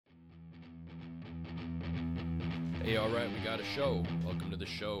Hey, all right, we got a show. Welcome to the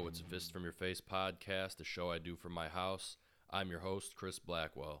show. It's a Fist From Your Face podcast, a show I do from my house. I'm your host, Chris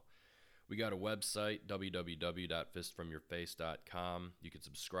Blackwell. We got a website, www.fistfromyourface.com. You can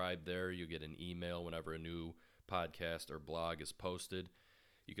subscribe there. You'll get an email whenever a new podcast or blog is posted.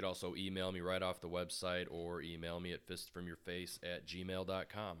 You could also email me right off the website or email me at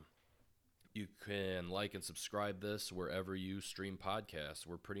fistfromyourface@gmail.com. You can like and subscribe this wherever you stream podcasts.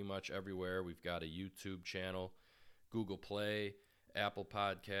 We're pretty much everywhere. We've got a YouTube channel, Google Play, Apple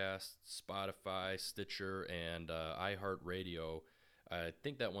Podcasts, Spotify, Stitcher, and iHeartRadio. I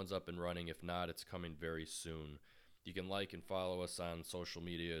think that one's up and running. If not, it's coming very soon. You can like and follow us on social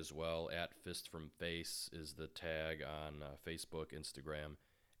media as well. @FistFromFace is the tag on Facebook, Instagram,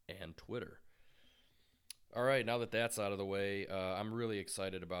 and Twitter. All right, now that that's out of the way, I'm really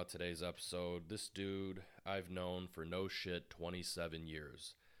excited about today's episode. This dude I've known for no shit 27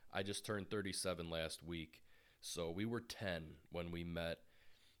 years. I just turned 37 last week. So we were 10 when we met,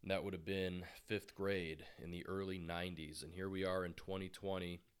 and that would have been 5th grade in the early 90s. And here we are in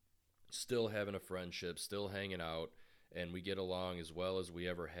 2020, still having a friendship, still hanging out, and we get along as well as we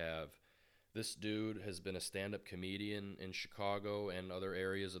ever have. This dude has been a stand-up comedian in Chicago and other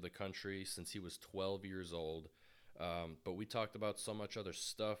areas of the country since he was 12 years old. But we talked about so much other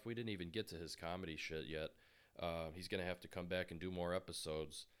stuff. We didn't even get to his comedy shit yet. He's going to have to come back and do more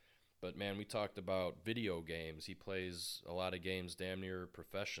episodes. But, man, we talked about video games. He plays a lot of games damn near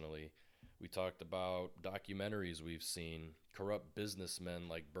professionally. We talked about documentaries we've seen, corrupt businessmen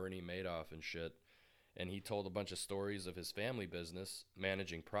like Bernie Madoff and shit. And he told a bunch of stories of his family business,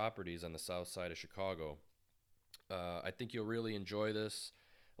 managing properties on the south side of Chicago. I think you'll really enjoy this.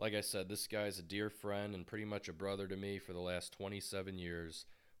 Like I said, this guy's a dear friend and pretty much a brother to me for the last 27 years.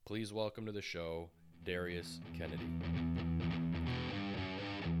 Please welcome to the show, Darius Kennedy.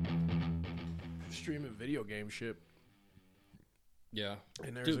 Streaming video game shit. Yeah.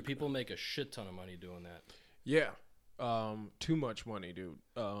 And dude, people make a shit ton of money doing that. Yeah. Too much money, dude.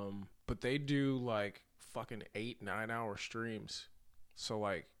 But they do like fucking 8-9 hour streams. So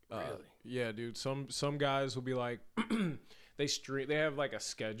like really? Yeah, dude. Some guys will be like they have like a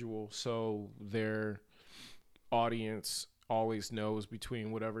schedule, so their audience always knows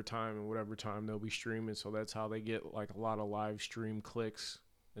between whatever time and whatever time they'll be streaming. So that's how they get like a lot of live stream clicks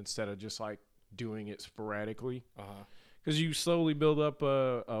instead of just like doing it sporadically, because you slowly build up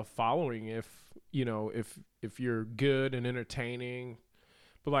a following if you're good and entertaining.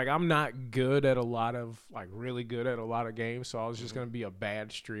 But like, I'm not good at really good at a lot of games, so I was just gonna be a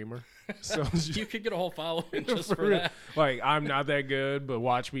bad streamer. So you could get a whole following just for that. Like, I'm not that good, but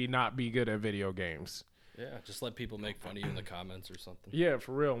watch me not be good at video games. Yeah, just let people make fun of you in the comments or something. Yeah,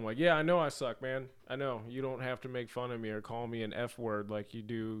 for real. I'm like, yeah, I know I suck, man. I know. You don't have to make fun of me or call me an F word like you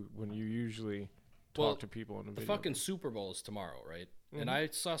do when you usually talk to people in the video. The fucking Super Bowl is tomorrow, right? Mm-hmm. And I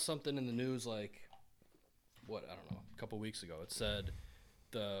saw something in the news like, a couple weeks ago. It said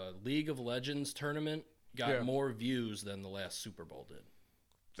the League of Legends tournament got more views than the last Super Bowl did.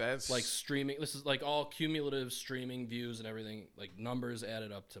 That's like streaming. This is like all cumulative streaming views and everything. Like numbers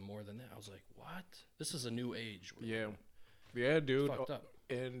added up to more than that. I was like, what? This is a new age. Yeah, dude. Fucked up.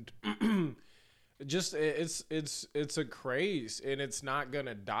 And just it's a craze, and it's not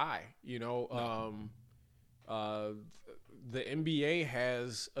gonna die. No. The NBA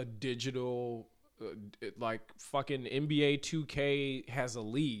has a digital, like fucking NBA 2K has a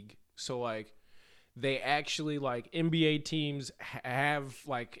league. So like, they actually, like, NBA teams have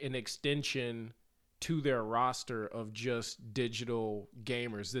like an extension to their roster of just digital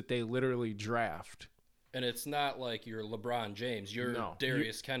gamers that they literally draft. And it's not like you're LeBron James. You're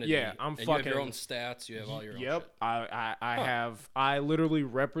Darius Kennedy. Yeah, you have your own stats. You have all your own shit. I literally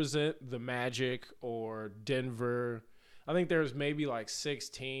represent the Magic or Denver. I think there's maybe like 6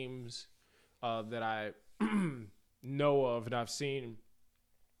 teams that I know of and I've seen.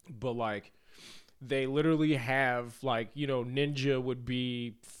 But like, they literally have, like, Ninja would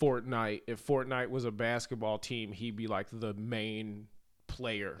be Fortnite. If Fortnite was a basketball team, he'd be like the main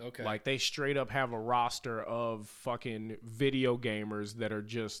player. Okay. Like, they straight up have a roster of fucking video gamers that are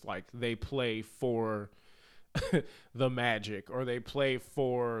just like, they play for the Magic or they play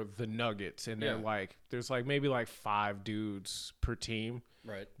for the Nuggets, and they're like, there's like maybe like 5 dudes per team.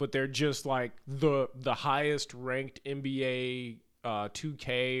 Right. But they're just like the highest ranked NBA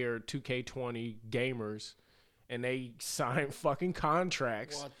 2K or 2K20 gamers, and they sign fucking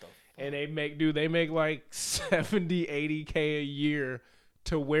contracts. What the fuck? And they make like 70, 80K a year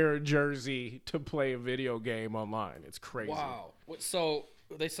to wear a jersey to play a video game online. It's crazy. Wow. So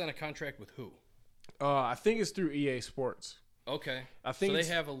they signed a contract with who? I think it's through EA Sports. Okay. I think so they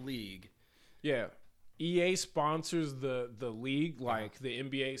have a league. Yeah. EA sponsors the league, like the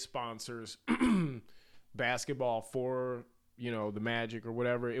NBA sponsors basketball for, you know, the Magic or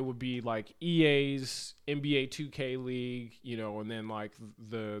whatever. It would be like EA's NBA 2K league, you know, and then like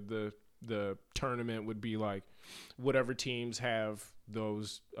the tournament would be like whatever teams have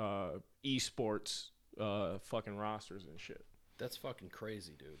those esports fucking rosters and shit. That's fucking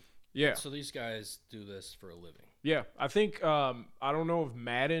crazy, dude. Yeah. So these guys do this for a living. Yeah, I think I don't know if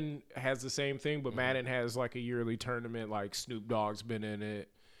Madden has the same thing, but Madden has like a yearly tournament. Like Snoop Dogg's been in it.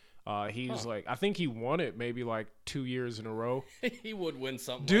 He's like, I think he won it maybe like 2 years in a row. He would win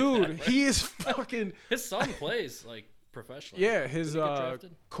something, dude. Like that, right? He is fucking. His son plays like professionally. Yeah, his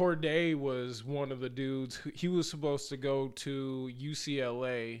Corday was one of the dudes. He was supposed to go to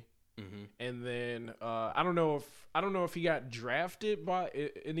UCLA. And then I don't know if he got drafted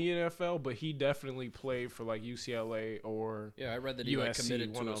in the NFL, but he definitely played for like UCLA or I read that he USC, like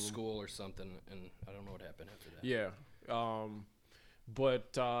committed to a school or something, and I don't know what happened after that.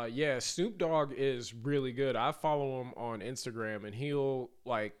 Yeah, Snoop Dogg is really good. I follow him on Instagram, and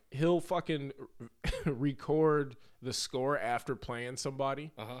he'll fucking record the score after playing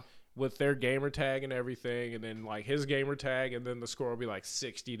somebody. With their gamer tag and everything, and then like his gamer tag, and then the score will be like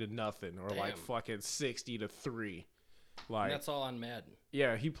 60-0 or like fucking 60-3. Like, and that's all on Madden.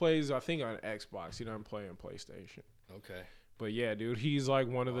 Yeah, he plays I think on Xbox. He doesn't play on PlayStation. Okay. But yeah, dude, he's like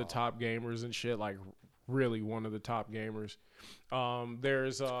one of the top gamers and shit. Like really one of the top gamers.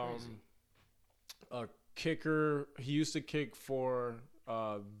 There's a kicker. He used to kick for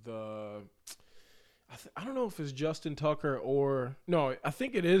the. I don't know if it's Justin Tucker or no. I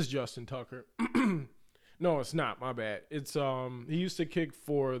think it is Justin Tucker. No, it's not. My bad. It's he used to kick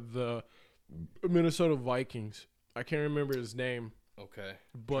for the Minnesota Vikings. I can't remember his name. Okay,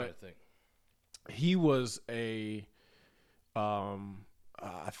 but he was a I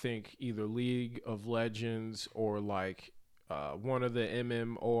think either League of Legends or like one of the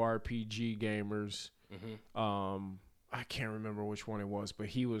MMORPG gamers. I can't remember which one it was, but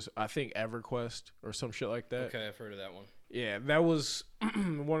he was, I think, EverQuest or some shit like that. Okay, I've heard of that one. Yeah, that was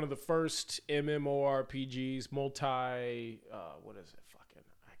one of the first MMORPGs, what is it? Fucking,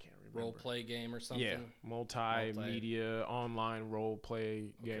 I can't remember. Role play game or something? Yeah, multimedia, online role play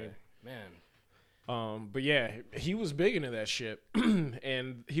game. Man. But yeah, he was big into that shit.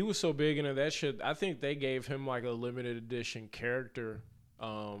 And he was so big into that shit, I think they gave him like a limited edition character.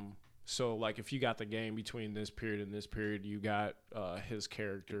 So, like, if you got the game between this period and this period, you got his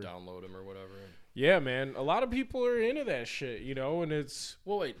character. You download him or whatever. Yeah, man. A lot of people are into that shit, you know, and it's...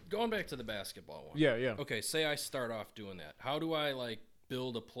 Well, wait. Going back to the basketball one. Yeah. Okay, say I start off doing that. How do I, like,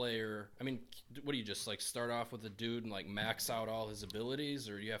 build a player? I mean, what do you just, like, start off with a dude and, like, max out all his abilities?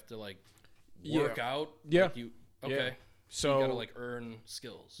 Or you have to, like, work out? Yeah. Like okay. Yeah. So you gotta like earn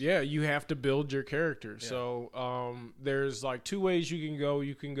skills. Yeah, you have to build your character. Yeah. So there's like two ways you can go.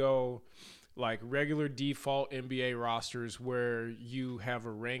 You can go like regular default NBA rosters where you have a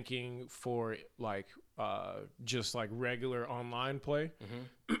ranking for like just like regular online play.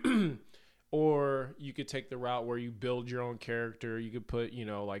 Or you could take the route where you build your own character. You could put, you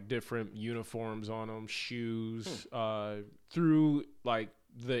know, like different uniforms on them, shoes, through like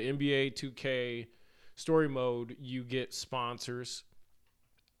the NBA 2K story mode, you get sponsors.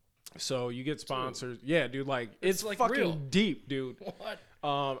 So you get sponsors. Dude. Yeah, dude, like it's like fucking real deep, dude. What?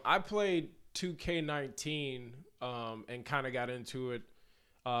 I played 2K19 and kind of got into it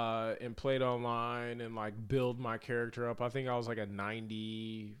and played online and like build my character up. I think I was like a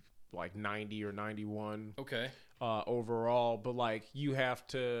 90 or 91. Okay. Overall, but like you have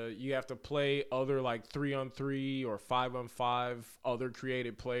to play other like 3-on-3 or 5-on-5 other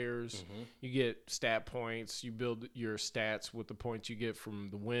created players. You get stat points. You build your stats with the points you get from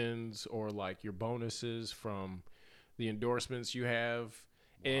the wins or like your bonuses from the endorsements you have.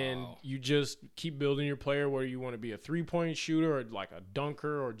 Wow. And you just keep building your player, whether you want to be a 3-point shooter or like a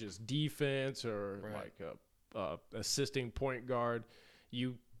dunker or just defense or like a assisting point guard.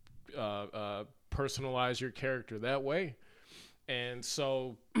 You personalize your character that way. And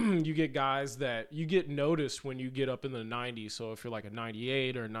so you get guys that you get noticed when you get up in the 90s. So if you're like a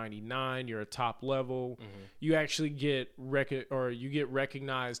 98 or 99, you're a top level. You actually get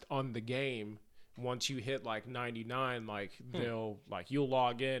recognized on the game. Once you hit like 99, like they'll like you'll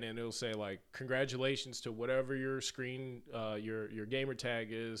log in and it'll say like congratulations to whatever your screen your gamer tag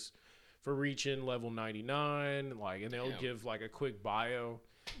is for reaching level 99, like, and they'll give like a quick bio.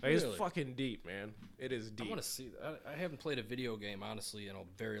 Like, really? It's fucking deep, man. It is deep. I want to see that. I haven't played a video game, honestly, in a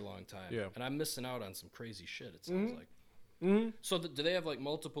very long time. Yeah. And I'm missing out on some crazy shit, it sounds like. So do they have, like,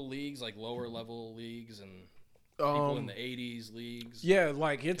 multiple leagues, like lower-level leagues? And People in the 80s leagues. Yeah,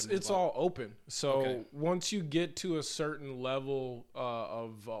 like it's all open. So Okay. once you get to a certain level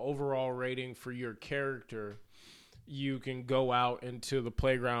of overall rating for your character, you can go out into the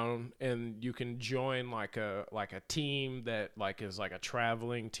playground and you can join like a team that like is like a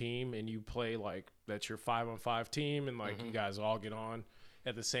traveling team, and you play like that's your 5-on-5 team, and like you guys all get on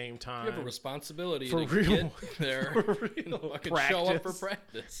at the same time. You have a responsibility For to real. get there For real. and fucking show up for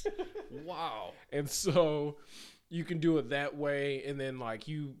practice. Wow. And so you can do it that way, and then like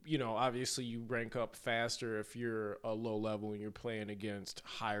you know, obviously you rank up faster if you're a low level and you're playing against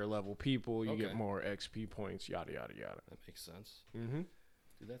higher level people. You get more XP points, yada yada yada. That makes sense. Mm-hmm.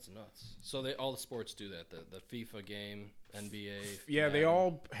 Dude, that's nuts. So all the sports do that. The FIFA game, NBA. Yeah, Madden. they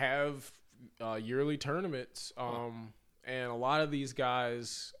all have yearly tournaments. And a lot of these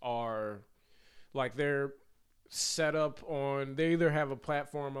guys are like they're set up on. They either have a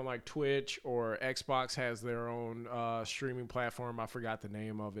platform on like Twitch, or Xbox has their own streaming platform. I forgot the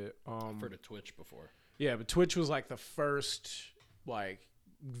name of it. I've heard of Twitch before. Yeah, but Twitch was like the first like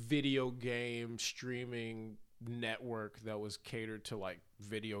video game streaming network that was catered to like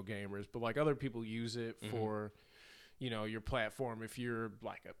video gamers. But like other people use it for, you know, your platform. If you're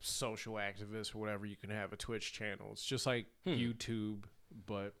like a social activist or whatever, you can have a Twitch channel. It's just like YouTube,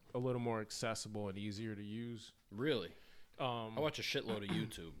 but a little more accessible and easier to use. Really? I watch a shitload of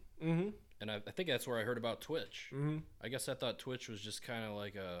YouTube. And I think that's where I heard about Twitch. I guess I thought Twitch was just kind of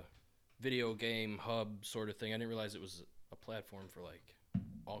like a video game hub sort of thing. I didn't realize it was a platform for like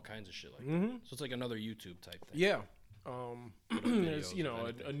all kinds of shit like that. So it's like another YouTube type thing. Yeah. There's, you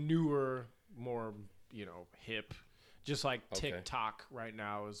know, a newer, more, you know, hip, just like TikTok right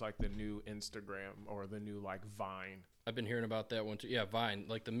now is like the new Instagram or the new like Vine. I've been hearing about that one too. Yeah, Vine,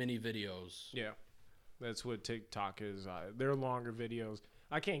 like the mini videos. Yeah. That's what TikTok is. They're longer videos.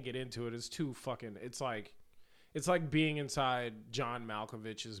 I can't get into it. It's too fucking, it's like being inside John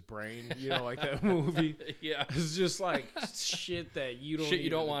Malkovich's brain, you know, like that movie. Yeah. It's just like shit that you don't you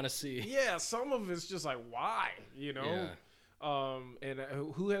don't want to see. Yeah, some of it's just like, why, you know? Yeah. And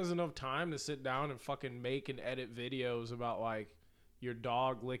who has enough time to sit down and fucking make and edit videos about like your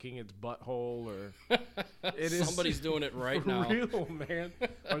dog licking its butthole, or somebody's doing it right now. For real, man.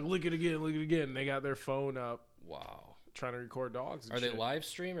 Like lick it again. They got their phone up. Wow. Trying to record dogs. And Are shit. they live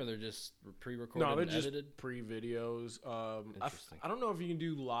stream, or they're just pre-recorded? No, they're and just edited? pre-videos. Interesting. I don't know if you can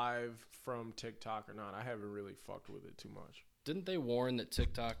do live from TikTok or not. I haven't really fucked with it too much. Didn't they warn that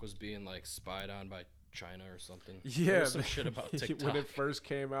TikTok was being like spied on by China or something? Yeah, there was some shit about TikTok when it first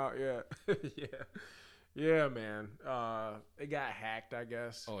came out. Yeah, yeah, man. It got hacked, I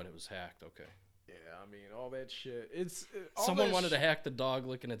guess. Oh, and it was hacked. Okay. Yeah, I mean all that shit. Someone wanted to hack the dog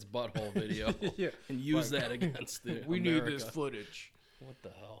licking its butthole video and use that against the We America. need this footage. What the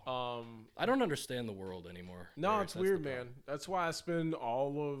hell? I don't understand the world anymore. No, Darius, it's that's weird, the man. problem. That's why I spend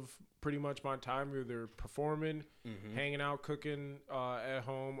all of pretty much my time either performing, hanging out, cooking at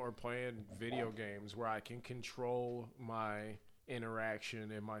home, or playing video games where I can control my interaction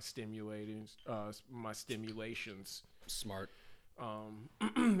and my stimulations. Smart.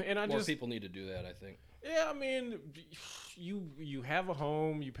 And I More people need to do that, I think. Yeah, I mean, you have a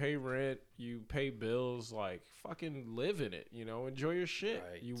home, you pay rent, you pay bills, like fucking live in it, you know, enjoy your shit.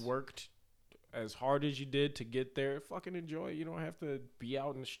 Right. You worked as hard as you did to get there, fucking enjoy it. You don't have to be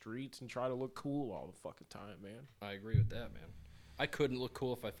out in the streets and try to look cool all the fucking time, man. I agree with that, man. I couldn't look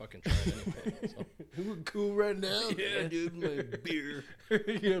cool if I fucking tried anyway. So. You look cool right now, Yeah, dude, my beer.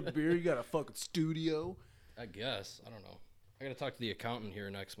 You got beer, you got a fucking studio. I guess. I don't know. I gotta talk to the accountant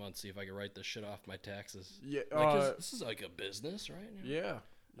here next month, see if I can write this shit off my taxes. Yeah, like, this is like a business, right? Yeah,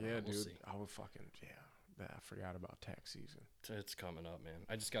 we'll dude. see. I would fucking I forgot about tax season. It's coming up, man.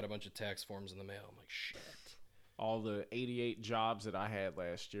 I just got a bunch of tax forms in the mail. I'm like, shit. All the 88 jobs that I had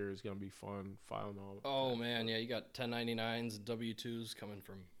last year is gonna be fun filing all. Oh man, yeah, you got 1099s and W-2s coming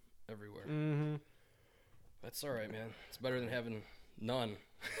from everywhere. Mm-hmm. That's all right, man. It's better than having none.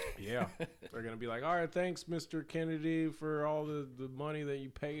 Yeah, they're gonna be like, all right, thanks, Mr. Kennedy, for all the money that you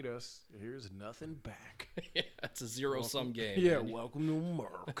paid us. Here's nothing back. Yeah, it's a zero-sum game. Yeah, man. welcome to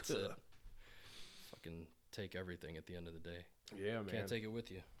America. That's it. Fucking take everything at the end of the day. Yeah, man. Can't take it with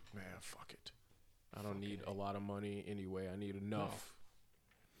you. Man, fuck it. I don't need a lot of money anyway. I need enough.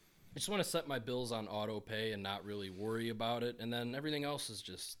 I just want to set my bills on auto pay and not really worry about it, and then everything else is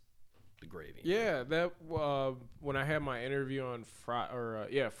just the gravy. Yeah, that when I had my interview on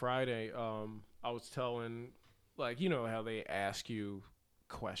Friday, I was telling, like, you know how they ask you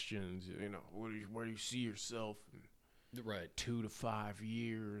questions, you know, where do you see yourself in Right. 2 to 5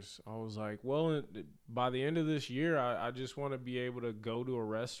 years. I was like, well, by the end of this year, I just want to be able to go to a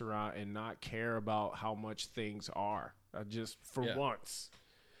restaurant and not care about how much things are. I just, for once.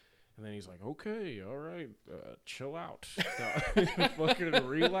 And then he's like, okay, all right, chill out. Fucking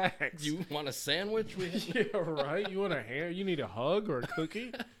relax. You want a sandwich? Yeah, right? You want a hand? You need a hug or a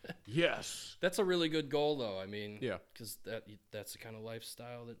cookie? Yes. That's a really good goal, though. I mean, yeah, because that's the kind of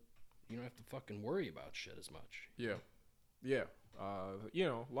lifestyle that you don't have to fucking worry about shit as much. Yeah. Yeah. You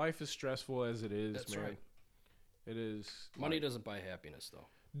know, life is stressful as it is, That's man. right. It is. Money doesn't buy happiness, though.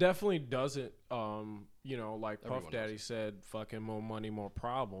 Definitely doesn't. You know, like Everyone Puff Daddy said, fucking more money, more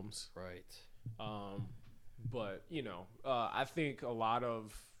problems. Right. But, you know, I think a lot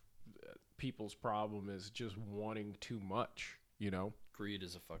of people's problem is just wanting too much, you know? Greed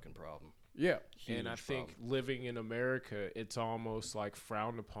is a fucking problem. Yeah. Huge and I think living in America, it's almost like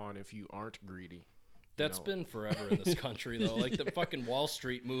frowned upon if you aren't greedy. That's been forever in this country, though. Like the fucking Wall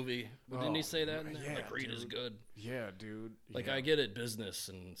Street movie. Didn't he say that? Yeah, like, greed is good. Yeah, dude. Like, I get it, business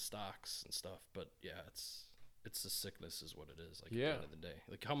and stocks and stuff, but yeah, it's a sickness is what it is. Like, at the end of the day.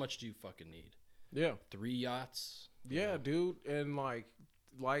 Like, how much do you fucking need? Yeah. 3 yachts? Yeah, dude. And like,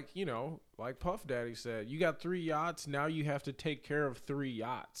 you know, like Puff Daddy said, you got 3 yachts. Now you have to take care of 3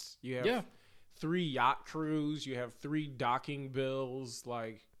 yachts. You have 3 yacht crews. You have 3 docking bills.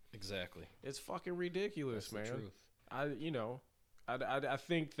 Like, exactly. It's fucking ridiculous, That's man. The truth. I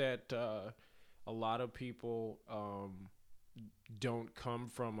think that a lot of people don't come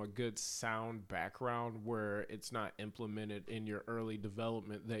from a good sound background where it's not implemented in your early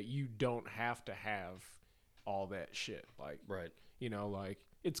development that you don't have to have all that shit. Like, right. You know, like,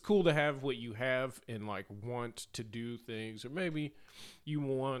 it's cool to have what you have and like want to do things, or maybe you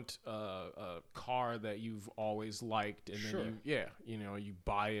want a car that you've always liked, and then you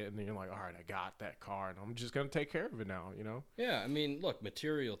buy it, and then you're like, all right, I got that car, and I'm just gonna take care of it now, you know? Yeah, I mean, look,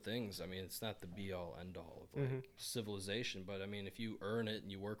 material things. I mean, it's not the be all end all of like civilization, but I mean, if you earn it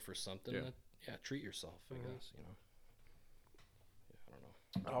and you work for something, treat yourself. I guess, you know. Yeah, I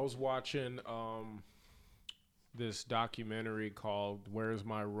don't know. I was watching this documentary called "Where's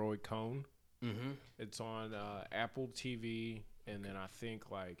My Ray Cohn?" Mm-hmm. It's on Apple TV, and then I think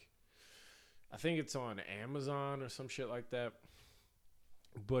it's on Amazon or some shit like that.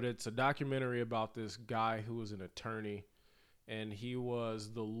 But it's a documentary about this guy who was an attorney, and he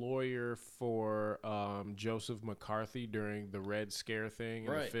was the lawyer for Joseph McCarthy during the Red Scare thing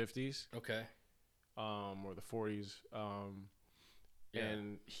in the 50s. Okay. Or the 40s.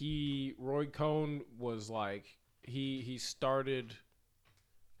 And Ray Cohn was like, he started,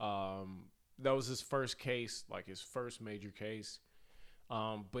 that was his first case, like his first major case.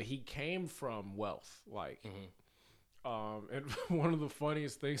 But he came from wealth, like, and one of the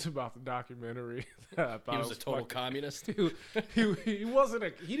funniest things about the documentary that I thought he was a total communist. He wasn't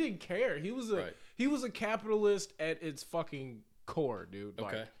he didn't care. He was a capitalist at its fucking core, dude.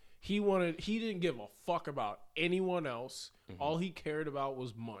 Like, okay. He didn't give a fuck about anyone else. All he cared about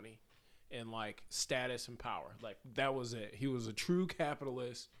was money and like status and power. Like, that was it. He was a true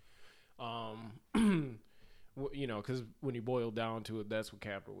capitalist. You know, because when you boil down to it, that's what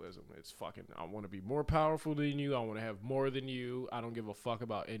capitalism is. Fucking, I want to be more powerful than you. I want to have more than you. I don't give a fuck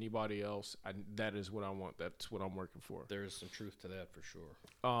about anybody else. That is what I want. That's what I'm working for. There's some truth to that for sure.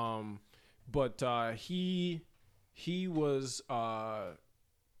 But he was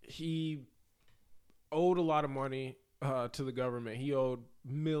he owed a lot of money to the government. He owed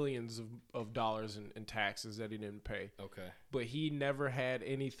millions of dollars in taxes that he didn't pay. Okay. But he never had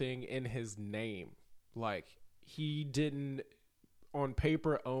anything in his name. Like, he didn't, on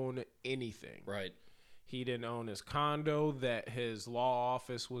paper, own anything. Right. He didn't own his condo that his law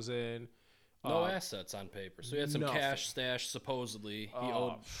office was in. No assets on paper. So he had some cash stash, supposedly. He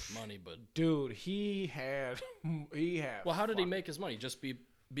owed money, but... Dude, he had... Well, how did he make his money? Just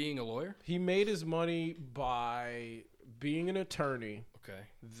being a lawyer? He made his money by being an attorney. Okay.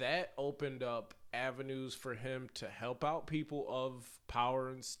 That opened up avenues for him to help out people of power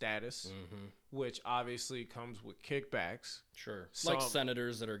and status, which obviously comes with kickbacks. Sure. Like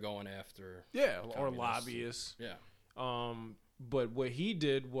senators that are going after... Yeah, or lobbyists. Yeah. But what he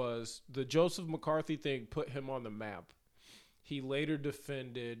did was, the Joseph McCarthy thing put him on the map. He later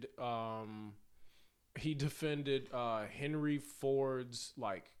defended... Henry Ford's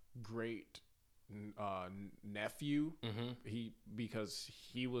like great nephew. Because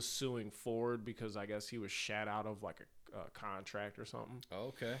he was suing Ford because I guess he was shat out of like a contract or something.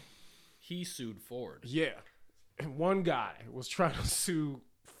 Okay. He sued Ford. Yeah. And one guy was trying to sue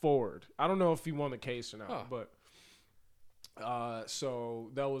Ford. I don't know if he won the case or not, but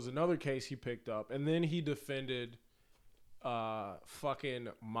so that was another case he picked up, and then he defended fucking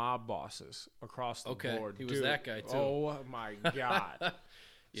mob bosses across the board. He was that guy too. Oh my God.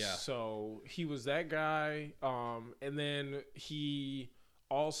 Yeah. So he was that guy. And then he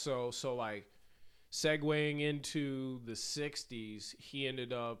also, segueing into the 60s, he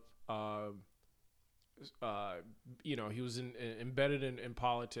ended up, he was embedded in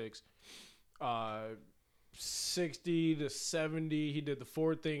politics. 60 to 70, he did the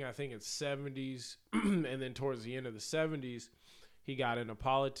Ford thing, I think, in 70s. And then towards the end of the 70s, he got into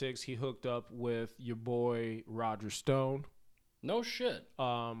politics. He hooked up with your boy Roger Stone. No shit.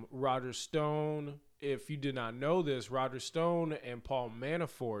 Roger Stone, if you did not know this, Roger Stone and Paul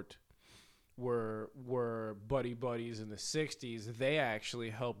Manafort were buddies in the 60s. They actually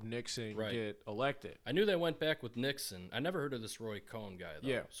helped Nixon get elected. I knew they went back with Nixon. I never heard of this Ray Cohn guy, though.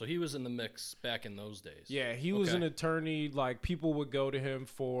 Yeah. So he was in the mix back in those days. Yeah, he was an attorney. Like, people would go to him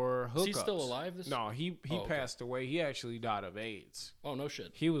for hookups. Is he still alive? No, he passed away. He actually died of AIDS. Oh, no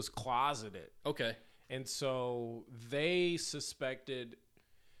shit. He was closeted. Okay. And so they suspected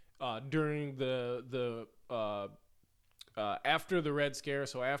during the after the Red Scare,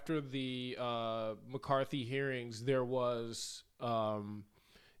 so after the McCarthy hearings, there was the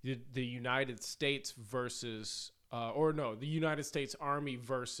United States versus, the United States Army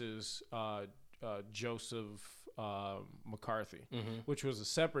versus Joseph McCarthy, which was a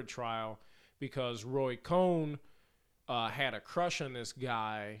separate trial because Ray Cohn had a crush on this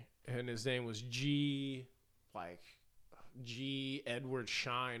guy, and his name was G. Edward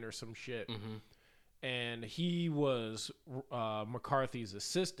Shine or some shit. And he was McCarthy's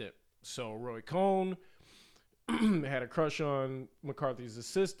assistant. So Ray Cohn had a crush on McCarthy's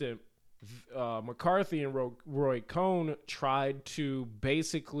assistant. McCarthy and Ray Cohn tried to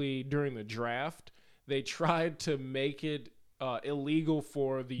basically, during the draft, they tried to make it illegal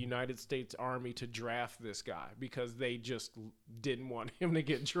for the United States Army to draft this guy because they just didn't want him to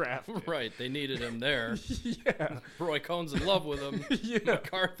get drafted. Right. They needed him there. Yeah. Roy Cohn's in love with him. Yeah.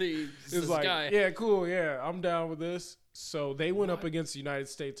 McCarthy is this guy. Yeah, cool. Yeah, I'm down with this. So they went up against the United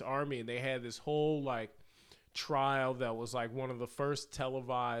States Army, and they had this whole trial that was one of the first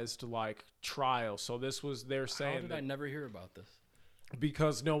televised trials. So this was, they're saying, how did I never hear about this?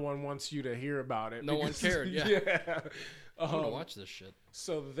 Because no one wants you to hear about it. No one cared. Yeah. Yeah. I'm gonna watch this shit.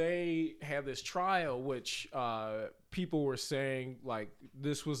 So they had this trial, which people were saying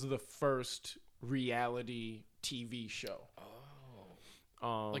this was the first reality TV show.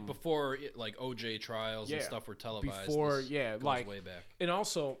 Oh. Before OJ trials and stuff were televised. Before, way back. And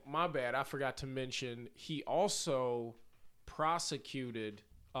also, my bad, I forgot to mention, he also prosecuted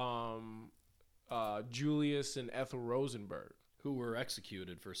Julius and Ethel Rosenberg, who were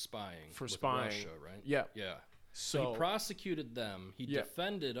executed for spying. For with spying. Russia, right? Yeah. Yeah. So he prosecuted them. He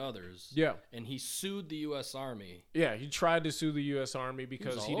defended others. Yeah. And he sued the U.S. Army. Yeah, he tried to sue the U.S. Army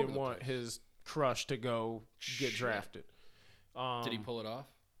because he didn't want place. his crush to go get drafted. Did he pull it off?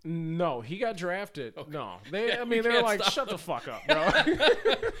 No, he got drafted. Okay. No, they're shut the fuck up, bro.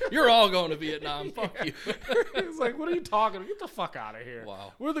 You're all going to Vietnam. Fuck you. It's what are you talking about? Get the fuck out of here.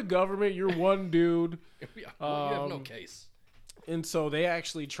 Wow. We're the government. You're one dude. You have no case. And so they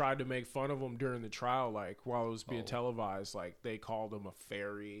actually tried to make fun of him during the trial, while it was being televised. They called him a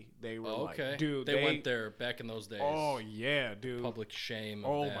fairy. They were dude. They went there back in those days. Oh, yeah, dude. Public shame.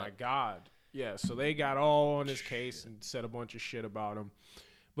 Oh, my God. Yeah, so they got all on his case and said a bunch of shit about him.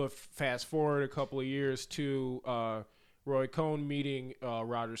 But fast forward a couple of years to Ray Cohn meeting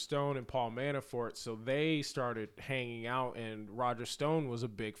Roger Stone and Paul Manafort. So they started hanging out, and Roger Stone was a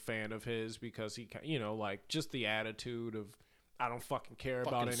big fan of his because he, just the attitude of, I don't fucking care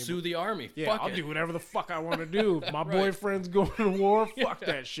about anybody. Sue the army. Yeah, I'll do whatever the fuck I want to do. If my boyfriend's going to war, fuck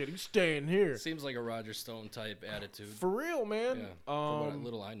that shit. He's staying here. Seems like a Roger Stone type attitude. For real, man. Yeah, from what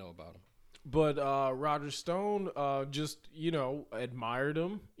little I know about him. But Roger Stone just, admired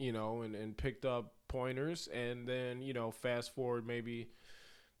him, and picked up pointers. And then, fast forward maybe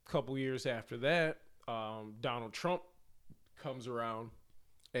a couple years after that, Donald Trump comes around.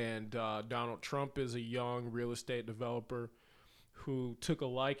 And Donald Trump is a young real estate developer who took a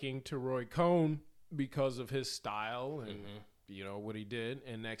liking to Ray Cohn because of his style and, what he did.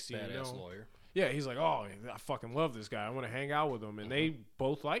 And next thing you know... Badass lawyer. Yeah, he's like, oh, I fucking love this guy. I want to hang out with him. And they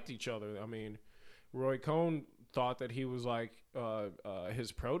both liked each other. I mean, Ray Cohn thought that he was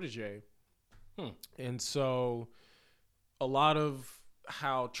his protege. And so a lot of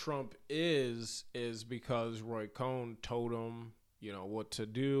how Trump is because Ray Cohn told him what to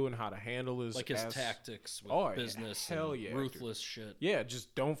do and how to handle his like his tactics with business and ruthless shit. Yeah,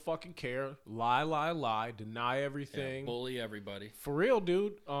 just don't fucking care. Lie, deny everything. Bully everybody. For real,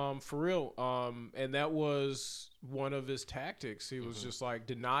 dude. For real. And that was one of his tactics. He was just like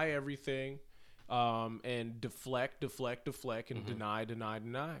deny everything, and deflect, and deny.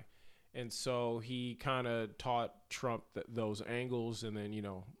 And so he kind of taught Trump those angles, and then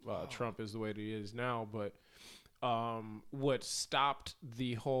Trump is the way that he is now. But what stopped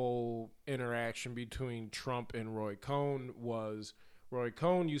the whole interaction between Trump and Roy Cohn was Roy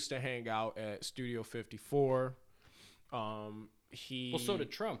Cohn used to hang out at Studio 54. Well, so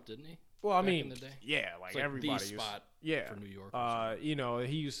did Trump, didn't he? Well, I Back mean, in the day? yeah, like everybody the spot for New York.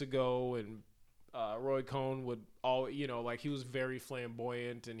 He used to go and Roy Cohn would he was very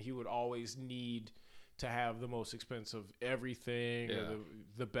flamboyant, and he would always need to have the most expensive everything, or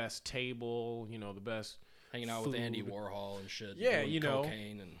the best table, the best hanging out food. with Andy Warhol and shit. Yeah,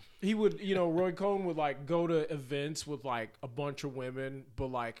 cocaine and he would, Roy Cohn would like go to events with like a bunch of women, but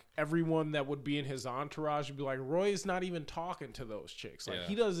like everyone that would be in his entourage would be like, Roy's not even talking to those chicks. Like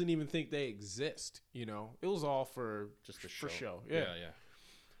he doesn't even think they exist. It was all for just for show. Yeah.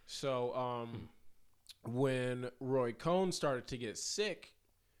 So when Roy Cohn started to get sick,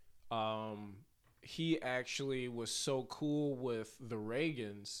 he actually was so cool with the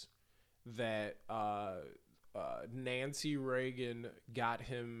Reagans that Nancy Reagan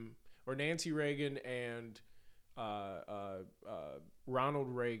and Ronald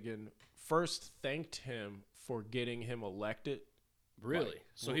Reagan first thanked him for getting him elected. Really?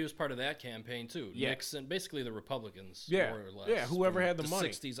 So he was part of that campaign too. Yeah. Nixon, basically the Republicans, yeah, more or less. Yeah, whoever had the money.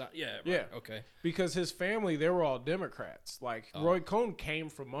 60s on, yeah, right. Yeah. Okay. Because his family, they were all Democrats. Like Roy Cohn came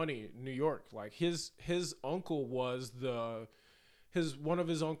from money in New York. Like his uncle was one of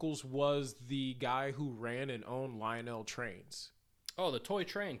his uncles was the guy who ran and owned Lionel Trains. Oh, the toy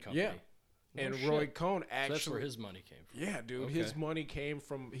train company. Yeah. No and shit. Roy Cohn actually... So that's where his money came from. Yeah, dude. Okay. His money came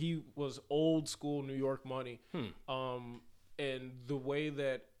from... He was old school New York money. And the way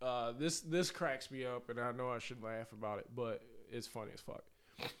that... This cracks me up, and I know I should laugh about it, but it's funny as fuck.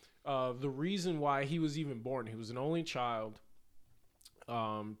 The reason why he was even born, he was an only child.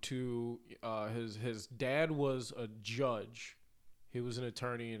 His dad was a judge. He was an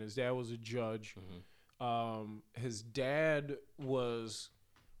attorney, and his dad was a judge. His dad was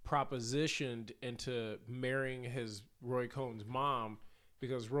propositioned into marrying Roy Cohn's mom,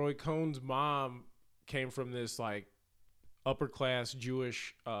 because Roy Cohn's mom came from this like upper class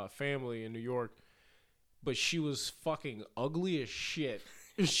Jewish family in New York, but she was fucking ugly as shit.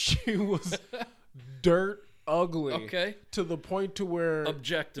 She was dirt ugly. Okay. To the point to where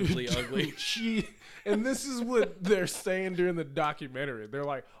objectively ugly. And this is what they're saying during the documentary. They're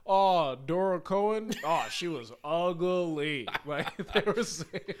like, "Oh, Dora Cohen, oh, she was ugly." Like they were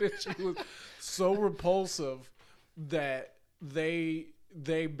saying that she was so repulsive that they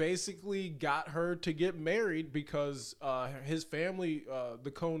basically got her to get married because his family,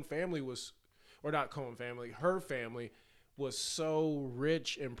 the Cohen family was, or not Cohen family, her family was so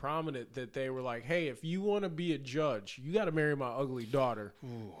rich and prominent that they were like, "Hey, if you want to be a judge, you got to marry my ugly daughter."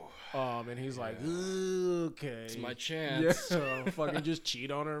 Ooh. And he's like, "Okay, it's my chance." Yeah, fucking just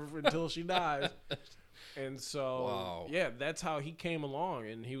cheat on her until she dies. And so, yeah, that's how he came along.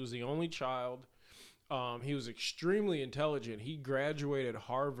 And he was the only child. He was extremely intelligent. He graduated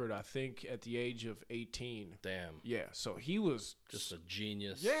Harvard, I think, at the age of 18. Damn. Yeah, so he was just a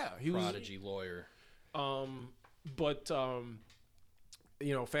genius. Yeah, he prodigy lawyer. But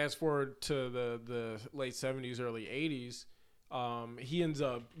fast forward to the late 70s, early 80s. He ends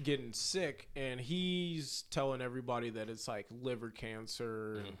up getting sick, and he's telling everybody that it's like liver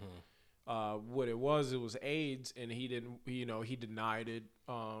cancer. What it was AIDS, and he didn't. He denied it.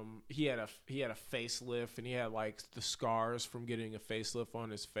 He had a facelift, and he had like the scars from getting a facelift on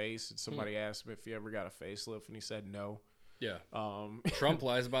his face. And somebody asked him if he ever got a facelift, and he said no. Yeah. Trump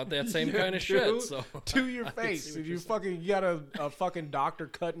lies about that same kind of shit. So to your face, if you got a fucking doctor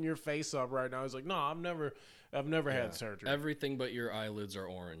cutting your face up right now, he's like, "No, I've never had surgery. Everything but your eyelids are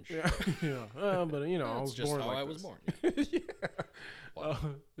orange." Yeah. But I was just born how like I this. was born. Yeah. Wow.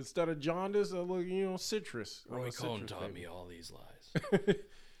 Instead of jaundice, I look, citrus. Roy Cohn taught me all these lies.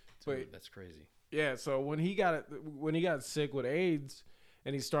 Dude, that's crazy. Yeah. So when he got sick with AIDS,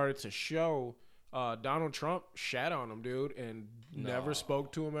 and he started to show, Donald Trump shat on him, dude, and never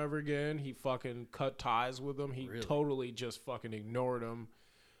spoke to him ever again. He fucking cut ties with him. He totally just fucking ignored him.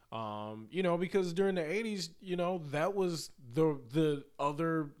 Because during the 80s, that was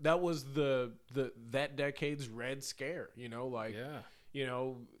that decade's Red Scare, you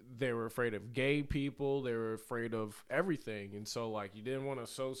know, they were afraid of gay people. They were afraid of everything. And so, like, you didn't want to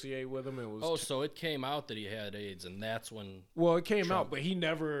associate with him. It was so it came out that he had AIDS, and that's when... Well, it came out, but he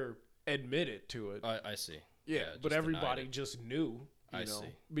never admitted to it. I see. Yeah, but everybody just knew, I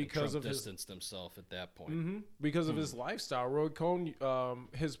see. Because Trump of distanced himself at that point. Mm-hmm, because of his lifestyle. Ray Cohn,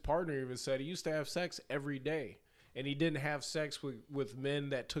 his partner even said he used to have sex every day. And he didn't have sex with men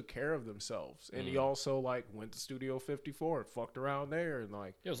that took care of themselves. And he also, like, went to Studio 54 and fucked around there. And,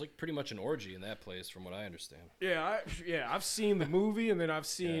 like... Yeah, it was, like, pretty much an orgy in that place, from what I understand. Yeah, I've seen the movie, and then I've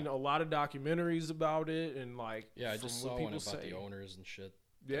seen a lot of documentaries about it. And, like... Yeah, I just saw one about the owners and shit.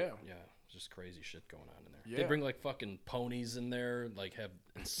 Yeah. Yeah, just crazy shit going on in there. Yeah. They bring, like, fucking ponies in there, like, have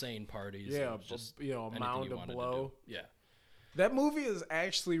insane parties. Yeah, just you know, a mound of blow. Yeah. That movie is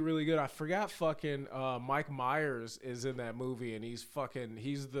actually really good. I forgot fucking Mike Myers is in that movie, and he's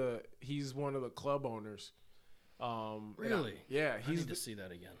one of the club owners. Really? Yeah, I need to see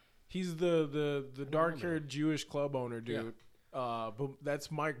that again. He's the dark-haired Jewish club owner dude. Yeah. But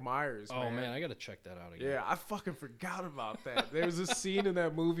that's Mike Myers. Oh man, I gotta check that out again. Yeah, I fucking forgot about that. There's a scene in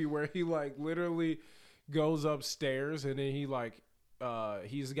that movie where he like literally goes upstairs and then he like.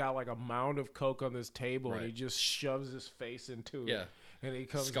 He's got like a mound of coke on this table, and he just shoves his face into it. Yeah, and he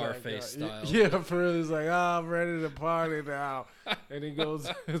comes Scarface back, style. Yeah, for real. He's like, I'm ready to party now, and he goes,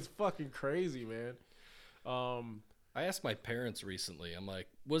 it's fucking crazy, man. I asked my parents recently. I'm like,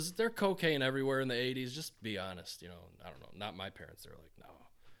 was there cocaine everywhere in the '80s? Just be honest, you know. I don't know. Not my parents. They're like, no,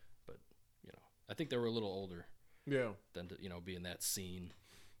 but you know, I think they were a little older. Yeah. Than to, you know, be in that scene.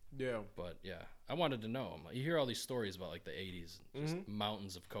 Yeah, but yeah, I wanted to know. You hear all these stories about like the '80s, just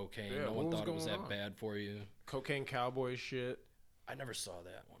mountains of cocaine. No one thought it was that bad for you. Cocaine cowboy shit. I never saw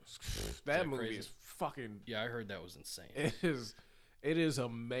that one. That movie is fucking. Yeah, I heard that was insane. It is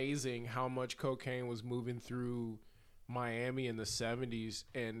amazing how much cocaine was moving through Miami in the '70s,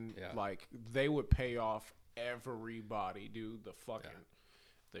 and like they would pay off everybody, dude. The fucking.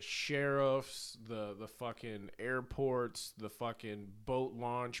 The sheriffs, the fucking airports, the fucking boat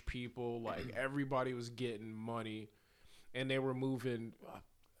launch people, like everybody was getting money, and they were moving.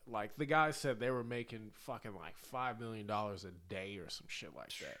 Like the guy said, they were making fucking like $5 million a day or some shit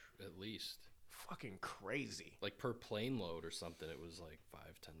like that. At least. Fucking crazy. Like per plane load or something, it was like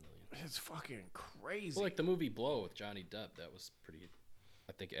 5-10 million. It's fucking crazy. Well, like the movie Blow with Johnny Depp, that was pretty,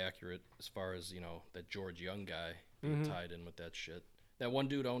 I think, accurate as far as, you know, that George Young guy being tied in with that shit. That one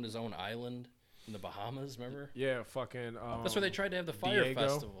dude owned his own island in the Bahamas, remember? Yeah, fucking... that's where they tried to have the fire Diego.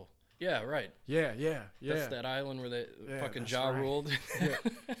 Festival. Yeah, right. Yeah. That's that island where they fucking Ja ruled.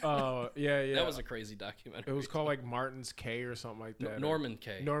 Yeah. That was a crazy documentary. It was called like Martin's K or something like that. Norman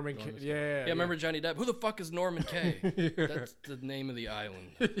K. Norman K. Yeah, remember Johnny Depp? Who the fuck is Norman K? That's the name of the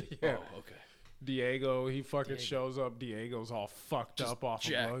island. Yeah. Oh, okay. Diego, he fucking shows up. Diego's all fucked Just up off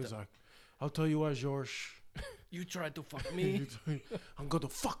of blow. He's like, I'll tell you what, George. You tried to fuck me. I'm gonna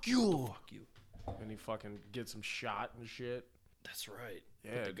fuck you. Fuck you. And he fucking gets him shot and shit. That's right.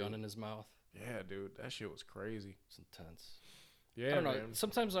 Yeah, Put the gun in his mouth. Yeah, dude, that shit was crazy. It's intense. Yeah, I don't know. man.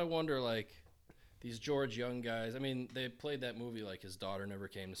 Sometimes I wonder, like, these George Young guys. I mean, they played that movie like his daughter never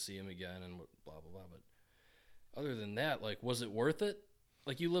came to see him again, and blah blah blah. But other than that, like, was it worth it?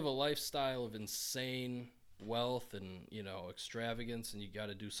 Like, you live a lifestyle of insane wealth and, you know, extravagance, and you got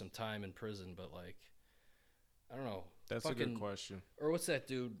to do some time in prison. But like, I don't know. That's a good question. Or what's that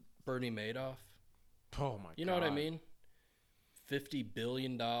dude, Bernie Madoff? Oh my god. You know what I mean? $50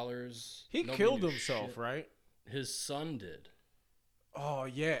 billion. He killed himself, right? His son did. Oh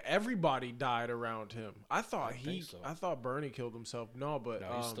yeah, everybody died around him. I thought I thought Bernie killed himself. No, but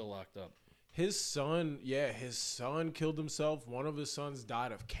he's still locked up. His son killed himself. One of his sons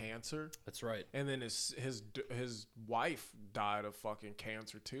died of cancer. That's right. And then his wife died of fucking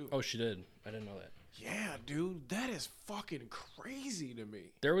cancer too. Oh, she did. I didn't know that. Yeah, dude, that is fucking crazy to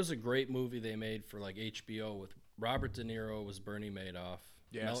me. There was a great movie they made for like HBO with Robert De Niro was Bernie Madoff.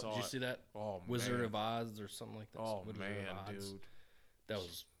 Yeah, did you see that? Oh, Wizard man. of Oz or something like that. Oh Wizard man, of Oz. dude, that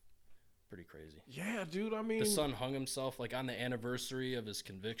was pretty crazy. Yeah, dude. I mean, the son hung himself like on the anniversary of his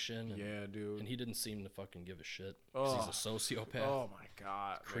conviction. And, yeah, dude. And he didn't seem to fucking give a shit. He's a sociopath. Oh my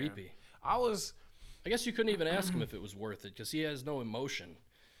god, it's creepy. Man. I guess you couldn't even ask him if it was worth it because he has no emotion.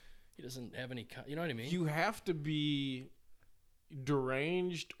 He doesn't have any. You know what I mean? You have to be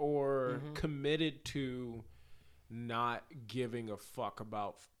deranged or committed to not giving a fuck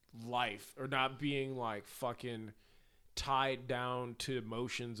about life or not being like fucking tied down to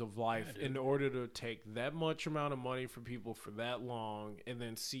emotions of life in order to take that much amount of money from people for that long and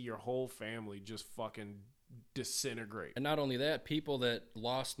then see your whole family just fucking disintegrate. And not only that, people that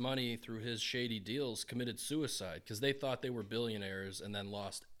lost money through his shady deals committed suicide because they thought they were billionaires and then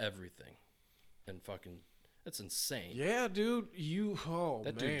lost everything. And fucking, that's insane. Yeah, dude.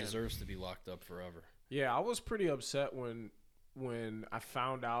 That dude deserves to be locked up forever. Yeah, I was pretty upset when I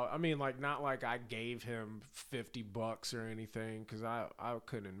found out. I mean, like, not like I gave him $50 or anything, because I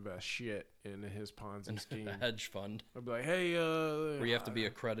couldn't invest shit into his Ponzi scheme. A hedge fund. I'd be like, hey, where you have to be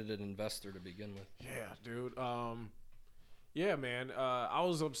accredited investor to begin with. Yeah, dude. Yeah, man. I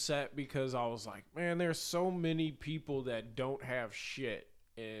was upset because I was like, man, there's so many people that don't have shit,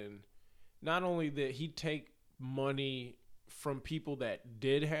 and not only that he'd take money from people that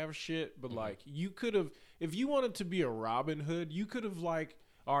did have shit, but like, you could have, if you wanted to be a Robin Hood, you could have like,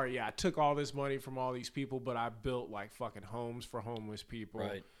 all right, yeah, I took all this money from all these people, but I built like fucking homes for homeless people.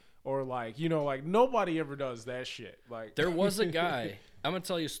 Right. Or like, you know, like nobody ever does that shit. Like, there was a guy, I'm going to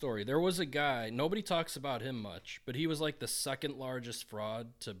tell you a story. There was a guy, nobody talks about him much, but he was like the second largest fraud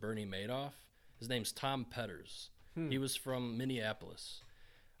to Bernie Madoff. His name's Tom Petters. He was from Minneapolis.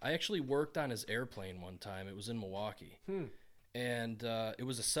 I actually worked on his airplane one time. It was in Milwaukee. And it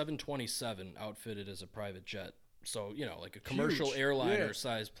was a 727 outfitted as a private jet. So, you know, like a commercial airliner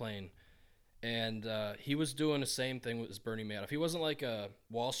size plane. And he was doing the same thing with Bernie Madoff. He wasn't like a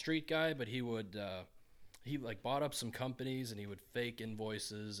Wall Street guy, but he would, he like bought up some companies and he would fake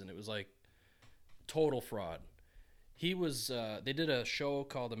invoices, and it was like total fraud. He was, they did a show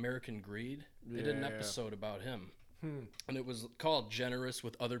called American Greed. They did an episode about him. And it was called Generous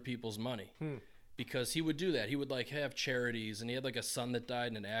with Other People's Money. Because he would do that. He would like have charities, and he had like a son that died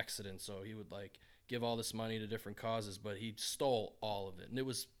in an accident, so he would like give all this money to different causes, but he stole all of it, and it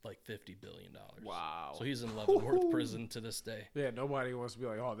was like $50 billion. Wow. So he's in Leavenworth prison to this day. Yeah, nobody wants to be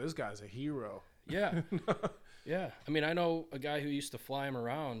like, oh, this guy's a hero. Yeah. Yeah. I mean, I know a guy who used to fly him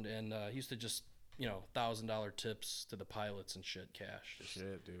around, and he used to just, you know, $1,000 tips to the pilots and shit, cash.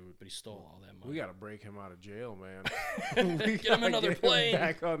 Shit, dude. But he stole all that money. We got to break him out of jail, man. Get him another plane.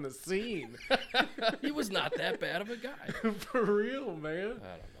 Back on the scene. He was not that bad of a guy. For real, man. I don't know.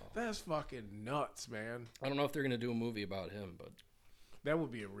 That's fucking nuts, man. I don't know if they're going to do a movie about him, but that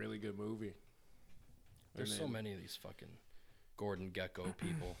would be a really good movie. There's so many of these fucking Gordon Gekko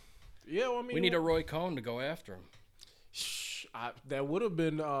people. Yeah, well, I mean, we need a Roy Cohn to go after him. That would have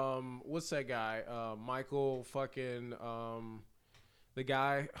been what's that guy? Michael fucking the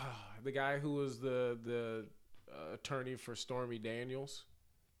guy who was the attorney for Stormy Daniels.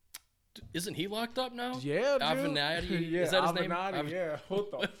 Isn't he locked up now? Yeah, dude. Avenatti? Yeah, is that his Avenatti, name? Yeah. What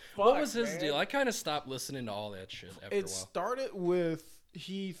the fuck? What was his man? deal? I kind of stopped listening to all that shit after a while. It started with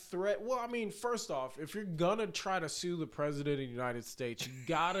well, I mean, first off, if you're gonna try to sue the president of the United States, you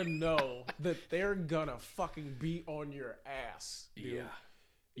gotta know that they're gonna fucking be on your ass, dude. Yeah.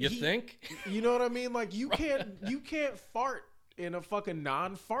 You think? You know what I mean? Like, you can't fart in a fucking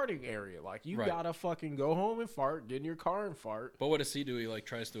non-farting area. Like, you gotta fucking go home and fart, get in your car and fart. But what does he do? He like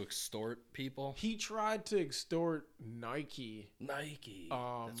tries to extort people? He tried to extort Nike.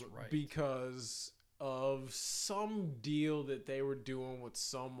 That's right. Because of some deal that they were doing with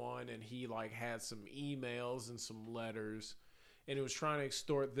someone, and he like had some emails and some letters, and he was trying to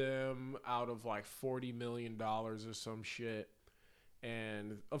extort them out of like $40 million or some shit.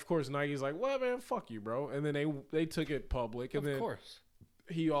 And of course Nike's like, well, man, fuck you, bro. And then they took it public. And of course.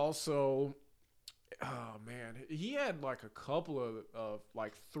 He also, oh man, he had like a couple of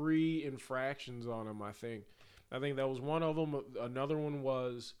like 3 infractions on him, I think. That was one of them. Another one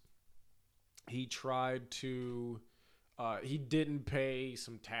was he tried to, he didn't pay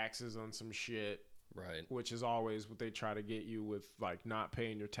some taxes on some shit. Right. Which is always what they try to get you with, like, not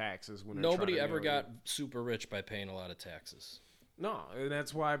paying your taxes. When nobody ever got super rich by paying a lot of taxes. No, and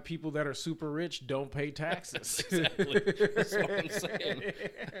that's why people that are super rich don't pay taxes. Exactly. That's what I'm saying.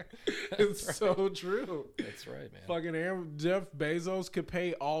 It's right. So true. That's right, man. Fucking Jeff Bezos could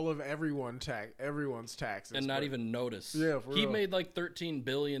pay all of everyone's taxes and not even notice. Yeah, for he real. made like $13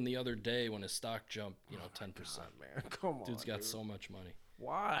 billion the other day when his stock jumped, 10%. God, man, come on, Dude's got so much money.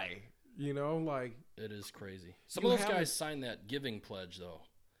 Why? Like, it is crazy. Some of those guys signed that giving pledge, though.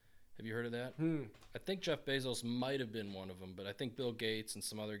 Have you heard of that? I think Jeff Bezos might have been one of them, but I think Bill Gates and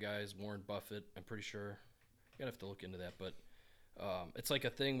some other guys, Warren Buffett, I'm pretty sure. You'd have to look into that, but it's like a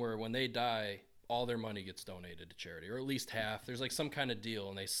thing where when they die, all their money gets donated to charity, or at least half. There's like some kind of deal,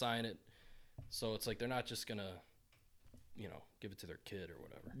 and they sign it. So it's like they're not just going to, give it to their kid or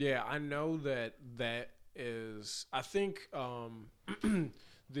whatever. Yeah, I know that is, I think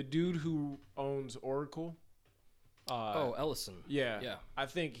the dude who owns Oracle, Ellison. Yeah. I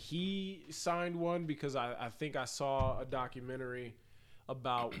think he signed one because I think I saw a documentary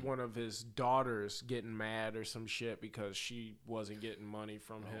about one of his daughters getting mad or some shit because she wasn't getting money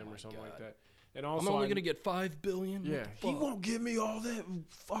from him or something like that. And also, I'm only gonna get $5 billion. Yeah, he won't give me all that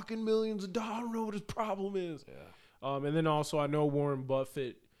fucking millions of dollars. I don't know what his problem is. Yeah. And then also, I know Warren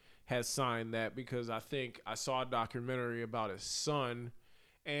Buffett has signed that because I think I saw a documentary about his son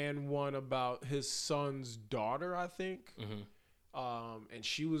and one about his son's daughter, I think. And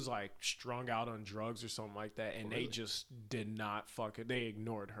she was like strung out on drugs or something like that, and they just did not they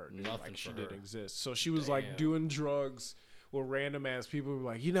ignored her. Nothing like she for didn't her. exist. So she was like doing drugs with random ass people.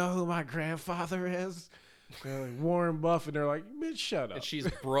 Were like, you know who my grandfather is? They're like, Warren Buffett. They're like, bitch, shut up. And she's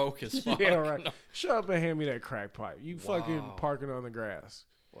broke as fuck. Yeah, right. No. Shut up and hand me that crack pipe. You Wow. fucking parking on the grass.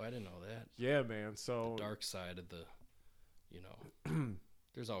 Well, I didn't know that. Yeah, man. So The dark side of the,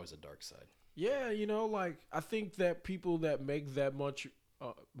 there's always a dark side. yeah, like I think that people that make that much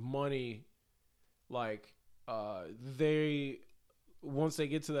money, like they once they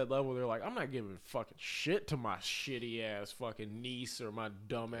get to that level, they're like, I'm not giving fucking shit to my shitty ass fucking niece or my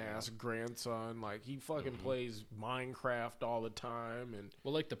dumb ass grandson. Like he fucking plays Minecraft all the time and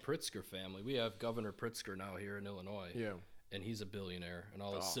Well, like the Pritzker family, we have Governor Pritzker now here in Illinois. yeah. And he's a billionaire, and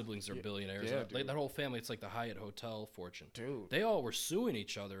all his siblings are billionaires. yeah, Like, that whole family, it's like the Hyatt Hotel fortune. Dude. They all were suing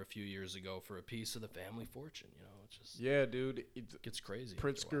each other a few years ago for a piece of the family fortune. It's just Yeah, dude. it gets crazy.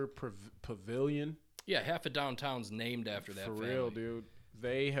 Pritzker Pavilion. Yeah, half of downtown's named after that For family. real, dude.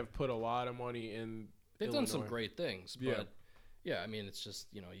 They have put a lot of money in They've Illinois. done some great things, Yeah. but yeah, I mean, it's just,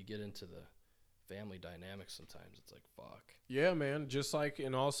 you get into the family dynamics sometimes. It's like, fuck. Yeah, man. Just like,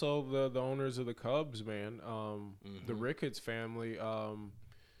 and also the owners of the Cubs, man. The Ricketts family. Tom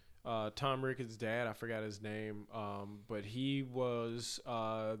Ricketts' dad, I forgot his name, but he was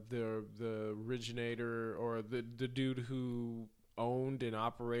the originator or the dude who owned and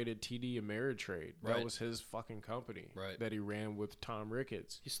operated TD Ameritrade. Right. That was his fucking company that he ran with Tom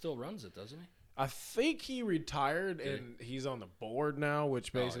Ricketts. He still runs it, doesn't he? I think he retired and he's on the board now,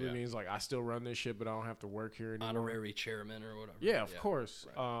 which basically means like I still run this shit, but I don't have to work here anymore. Honorary chairman or whatever. Yeah, of course.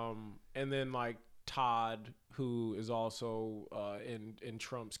 Right. And then like Todd, who is also in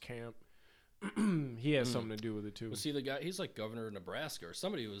Trump's camp, he has something to do with it too. Well, see, the guy, he's like governor of Nebraska, or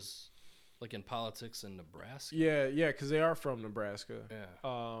somebody who was like in politics in Nebraska. Yeah, because they are from Nebraska. Yeah.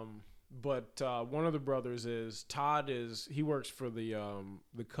 But one of the brothers he works for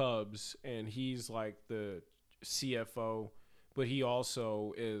the Cubs, and he's like the CFO, but he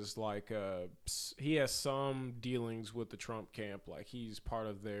also is like he has some dealings with the Trump camp, like he's part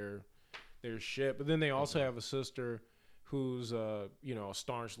of their shit. But then they also have a sister who's a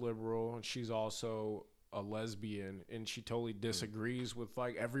staunch liberal, and she's also a lesbian, and she totally disagrees with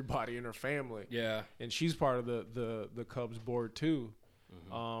like everybody in her family. Yeah. And she's part of the Cubs board too.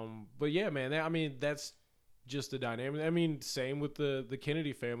 But yeah, man, that's just the dynamic. I mean, same with the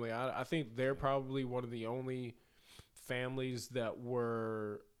Kennedy family. I think they're probably one of the only families that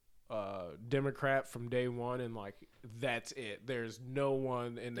were Democrat from day one, and like that's it. There's no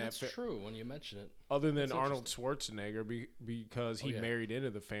one in that. That's true when you mention it. Other than Arnold Schwarzenegger, because he yeah. married into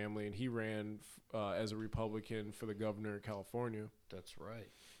the family and he ran as a Republican for the governor of California. That's right.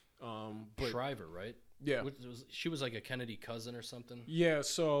 But Shriver, right? yeah, She was like a Kennedy cousin or something. yeah.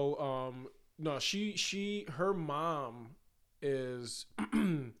 So no, her mom was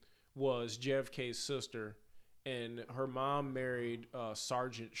JFK's sister. And her mom married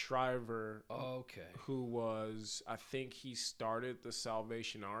Sergeant Shriver, Okay. who was, I think he started the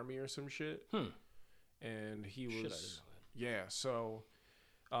Salvation Army or some shit. And he was, Shit, I didn't know that. yeah, so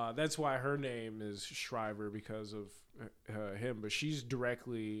that's why her name is Shriver, because of him. But she's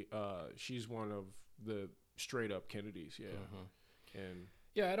she's one of the straight up Kennedys, yeah. And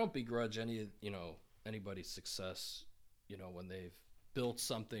yeah, I don't begrudge anybody's success, when they've built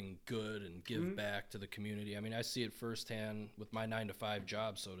something good and give back to the community. I mean, I see it firsthand with my 9-to-5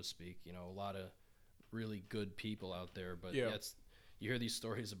 job, so to speak. A lot of really good people out there, but you hear these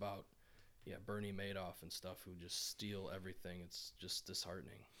stories about Bernie Madoff and stuff who just steal everything. It's just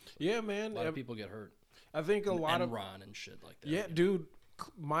disheartening. Yeah, man. A lot of people get hurt. I think a lot of Enron and shit like that. Yeah, dude.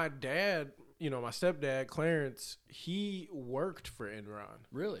 My dad, my stepdad Clarence, he worked for Enron.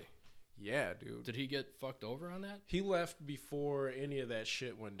 Really? Yeah, dude. Did he get fucked over on that? He left before any of that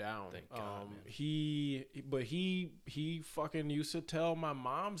shit went down. Thank God, man. He fucking used to tell my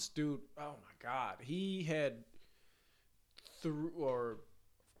mom's dude. Oh my God, he had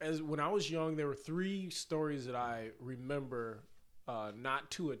when I was young, there were 3 stories that I remember,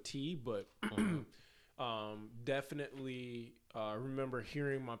 not to a T, but definitely remember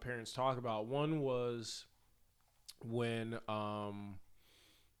hearing my parents talk about. One was when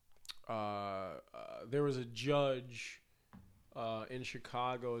there was a judge in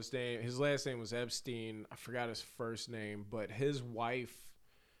Chicago. His last name was Epstein. I forgot his first name, but his wife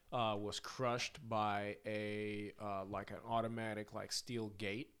was crushed by a like an automatic like steel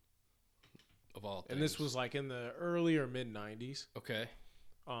gate. Of all things. And this was like in the early or mid 90s. Okay.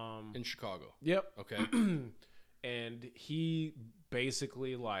 In Chicago. Yep. Okay. And he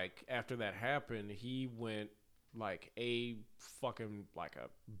basically, like, after that happened, he went like a fucking like a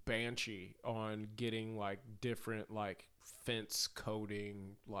banshee on getting like different like fence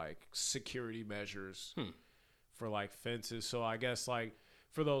coating, like security measures for like fences. So I guess like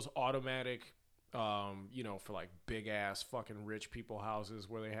for those automatic for like big ass fucking rich people houses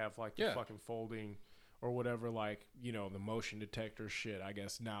where they have like the fucking folding or whatever, like, the motion detector shit, I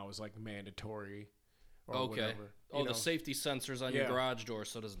guess now is like mandatory or whatever. The safety sensors on your garage door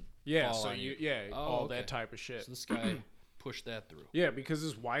so it doesn't fall on you. All that type of shit. So this guy pushed that through. Yeah, because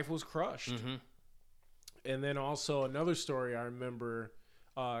his wife was crushed. Mm-hmm. And then also another story I remember,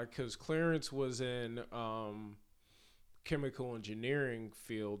 because Clarence was in chemical engineering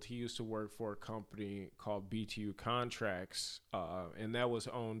field. He used to work for a company called BTU Contracts, and that was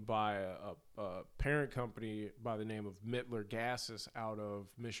owned by a parent company by the name of Mittler Gases out of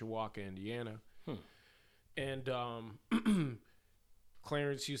Mishawaka, Indiana. And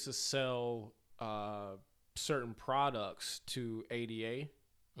Clarence used to sell certain products to ADA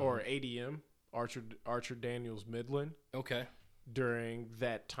or ADM, Archer Daniels Midland. Okay. During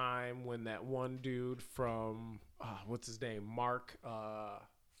that time when that one dude from what's his name, Mark, I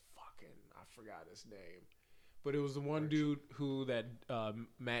forgot his name, but it was the one dude who that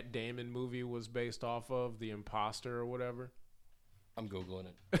Matt Damon movie was based off of, The Imposter or whatever. I'm Googling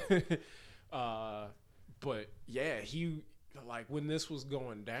it. But yeah, he, like, when this was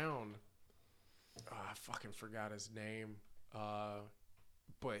going down, I fucking forgot his name,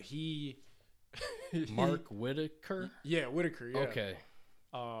 but he Mark Whitaker? Yeah, Whitaker, yeah. Okay.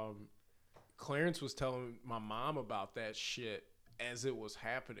 Clarence was telling my mom about that shit as it was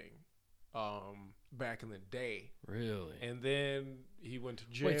happening back in the day. Really? And then he went to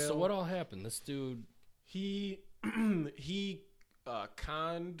jail. Wait, so what all happened? This dude... He conned...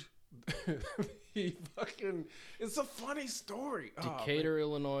 he fucking... It's a funny story. Decatur,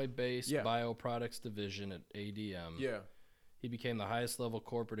 Illinois-based bioproducts division at ADM. Yeah. He became the highest level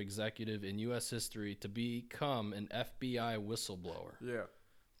corporate executive in U.S. history to become an FBI whistleblower. Yeah.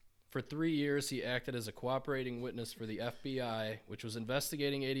 For 3 years, he acted as a cooperating witness for the FBI, which was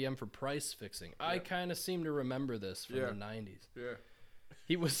investigating ADM for price fixing. Yeah. I kind of seem to remember this from the 90s. Yeah.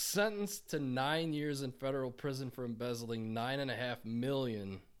 He was sentenced to 9 years in federal prison for embezzling $9.5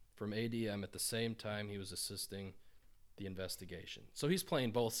 million from ADM at the same time he was assisting the investigation. So he's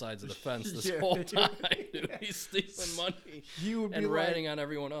playing both sides of the fence this whole time. Dude. He's stealing money and ratting on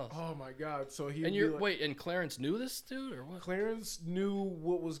everyone else. Oh my God! So he and Clarence knew this dude or what? Clarence knew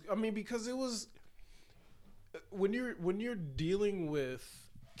what was. I mean, because it was when you're dealing with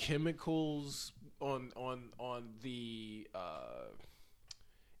chemicals on the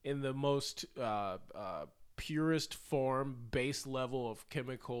in the most purest form, base level of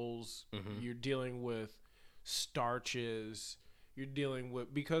chemicals. Mm-hmm. You're dealing with starches, you're dealing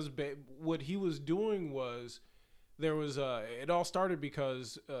with, because what he was doing was there was it all started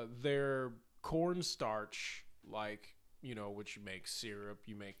because their cornstarch, like, which you make syrup,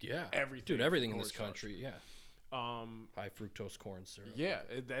 you make everything in this country, high fructose corn syrup.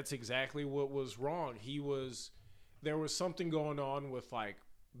 That's exactly what was wrong. There was something going on with like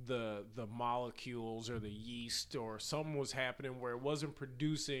the molecules or the yeast, or something was happening where it wasn't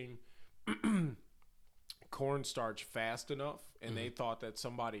producing cornstarch fast enough, and they thought that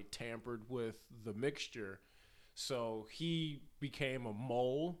somebody tampered with the mixture, so he became a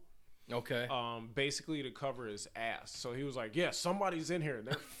mole. Okay. Basically to cover his ass. So he was like, "Yeah, somebody's in here.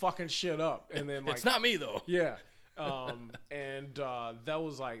 They're fucking shit up." And then like, it's not me though. Yeah. And that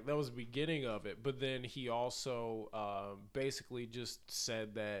was the beginning of it. But then he also basically just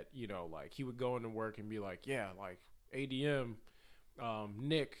said that, like, he would go into work and be like, "Yeah, like ADM,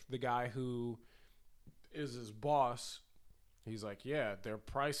 Nick, the guy who is his boss, he's like, yeah, their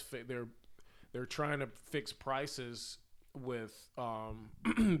price they're trying to fix prices with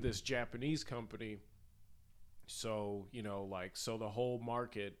this Japanese company, so so the whole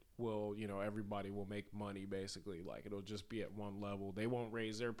market will, everybody will make money, basically, like it'll just be at one level. They won't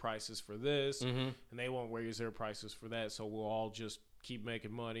raise their prices for this, and they won't raise their prices for that, so we'll all just keep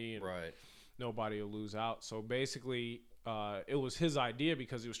making money, and nobody will lose out." So basically it was his idea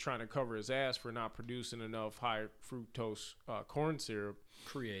because he was trying to cover his ass for not producing enough high fructose corn syrup.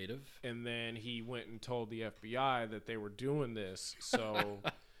 Creative. And then he went and told the FBI that they were doing this. So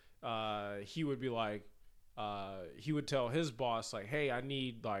he would be like, he would tell his boss like, hey, I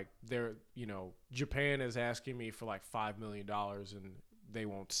need like Japan is asking me for like $5 million and they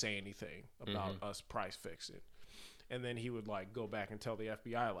won't say anything about us price fixing. And then he would like go back and tell the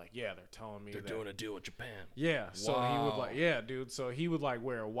FBI like, yeah, they're telling me they're doing a deal with Japan. Yeah. So wow. he would like, yeah, dude. So he would like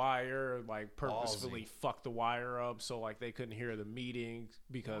wear a wire, like purposefully fuck the wire up so like they couldn't hear the meeting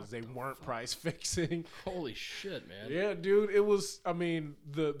because they weren't price fixing. Holy shit, man. Yeah, dude. It was, I mean,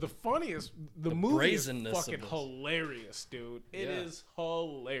 the funniest, the movie is fucking hilarious, dude. It is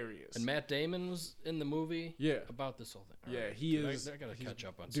hilarious. And Matt Damon was in the movie about this whole thing. All yeah, right. he dude, is. I gotta catch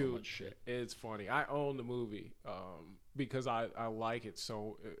up on dude, so much shit. It's funny. I own the movie. Because I like it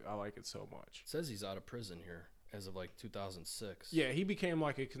so much. It says he's out of prison here as of like 2006. Yeah, he became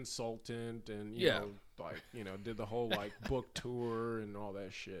like a consultant and you know, like, you know, did the whole like book tour and all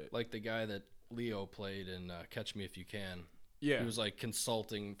that shit. Like the guy that Leo played in Catch Me If You Can. Yeah. He was like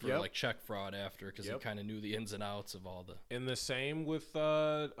consulting for like check fraud after because he kind of knew the ins and outs of all the. And the same with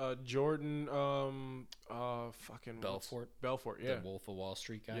Jordan fucking Belfort, yeah. The Wolf of Wall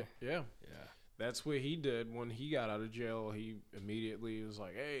Street guy. Yeah. That's what he did when he got out of jail. He immediately was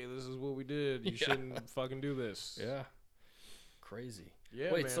like, hey, this is what we did. You shouldn't fucking do this. Yeah. Crazy.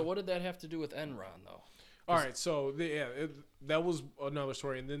 Yeah. Wait, man. so what did that have to do with Enron, though? All right. So, that was another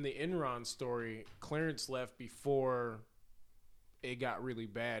story. And then the Enron story, Clarence left before it got really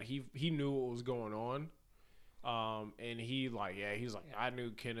bad. He knew what was going on. And he's like, I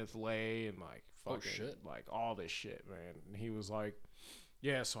knew Kenneth Lay and like fucking like all this shit, man. And he was like,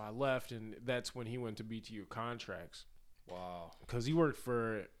 yeah, so I left, and that's when he went to BTU Contracts. Wow. Because he worked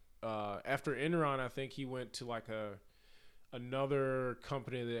for, after Enron, I think he went to like another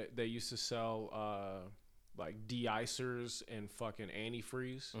company that used to sell like de-icers and fucking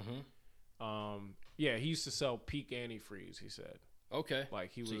antifreeze. Mm-hmm. Yeah, he used to sell Peak antifreeze, he said. Okay.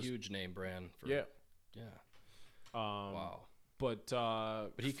 Like it's a huge name brand. Yeah. Wow. But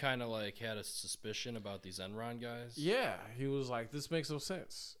he kind of like had a suspicion about these Enron guys. Yeah, he was like, this makes no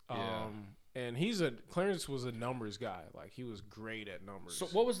sense. Yeah. And Clarence was a numbers guy. Like he was great at numbers. So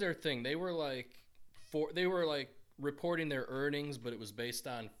what was their thing? They were like reporting their earnings, but it was based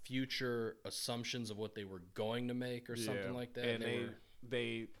on future assumptions of what they were going to make or something like that. And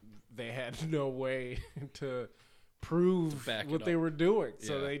they had no way to prove what they were doing.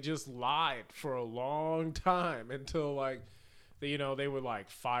 So they just lied for a long time until like they would like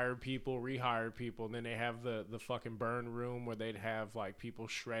fire people, rehire people, and then they have the fucking burn room where they'd have like people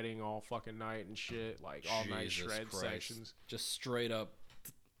shredding all fucking night and shit, like all night shred sessions. Just straight up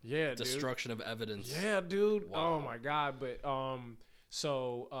destruction of evidence. Yeah, dude. Wow. Oh my god. But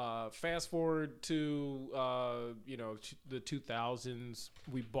so fast forward to the 2000s,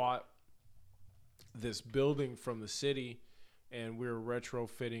 we bought this building from the city. And we were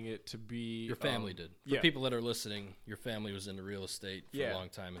retrofitting it to be... Your family did. For people that are listening, your family was into real estate for a long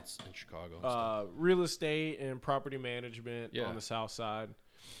time in Chicago. Real estate and property management on the south side.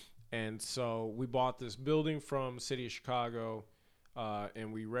 And so we bought this building from the city of Chicago,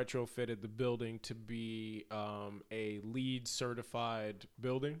 and we retrofitted the building to be a LEED certified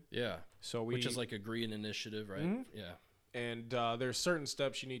building. Yeah. Which is like a green initiative, right? Mm-hmm. Yeah. And there's certain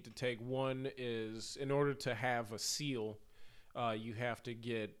steps you need to take. One is, in order to have a seal... you have to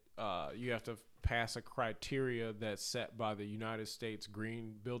pass a criteria that's set by the United States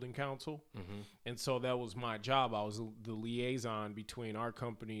Green Building Council. Mm-hmm. And so that was my job. I was the liaison between our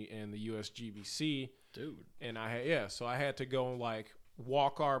company and the USGBC. Dude. And so I had to go and like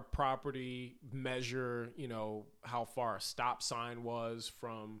walk our property, measure, how far a stop sign was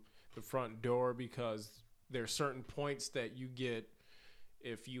from the front door, because there's certain points that you get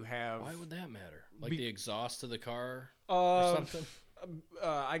if you have... Why would that matter? Like the exhaust of the car or something?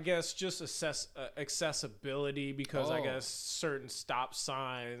 I guess just accessibility, because I guess certain stop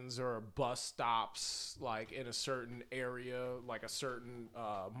signs or bus stops, like in a certain area, like a certain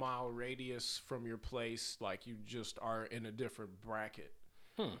mile radius from your place, like you just are in a different bracket.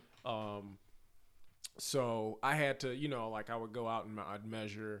 So I had to, like I would go out and I'd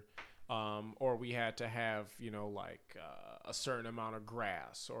measure... or we had to have, a certain amount of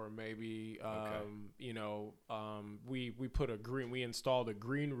grass, or maybe, we installed a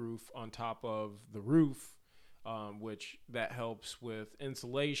green roof on top of the roof, which that helps with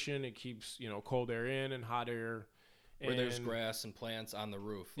insulation. It keeps, cold air in and hot air Where there's grass and plants on the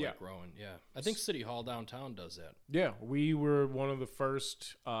roof, like growing. Yeah. I think City Hall downtown does that. Yeah. We were one of the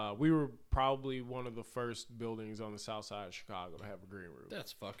first, we were probably one of the first buildings on the south side of Chicago to have a green roof.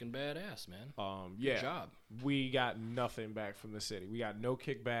 That's fucking badass, man. Yeah. Good job. We got nothing back from the city. We got no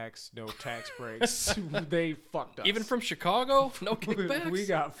kickbacks, no tax breaks. They fucked us. Even from Chicago? No kickbacks? We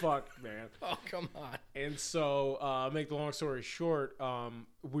got fucked, man. Oh, come on. And so, make the long story short,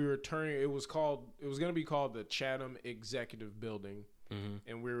 we were turning, it was going to be called the Chatham Executive Building. Mm-hmm.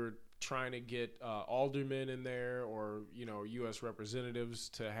 And we were trying to get aldermen in there or, U.S. representatives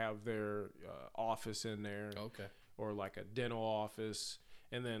to have their office in there. Okay. Or like a dental office.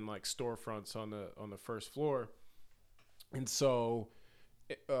 And then like storefronts on the first floor. And so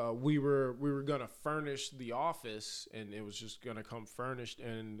we were gonna furnish the office, and it was just gonna come furnished.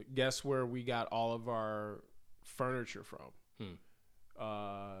 And guess where we got all of our furniture from?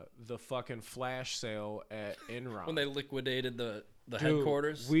 The fucking flash sale at Enron. When they liquidated the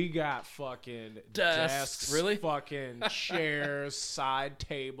headquarters? We got fucking desks, really? Fucking chairs, side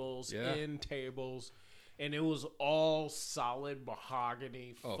tables, end tables. And it was all solid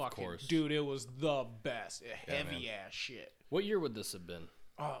mahogany. Oh, fucking, of course. Dude, it was the best. Heavy ass shit. What year would this have been?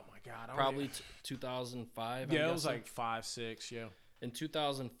 Oh, my God. Probably 2005, Yeah, it was like 5, 6, yeah. In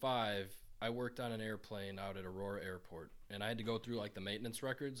 2005, I worked on an airplane out at Aurora Airport. And I had to go through like the maintenance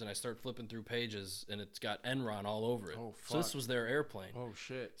records, and I start flipping through pages, and it's got Enron all over it. Oh, fuck. So this was their airplane. Oh,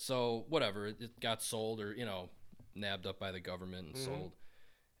 shit. So whatever, it got sold or, nabbed up by the government and sold.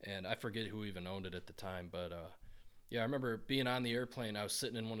 And I forget who even owned it at the time. But, I remember being on the airplane. I was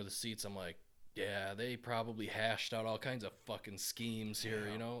sitting in one of the seats. I'm like, yeah, they probably hashed out all kinds of fucking schemes here,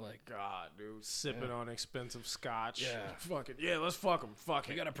 Like, God, dude. Sipping on expensive scotch. Yeah. Fucking, let's fuck them. Fuck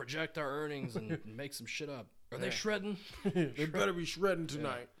it. We got to project our earnings and make some shit up. Are they shredding? They better be shredding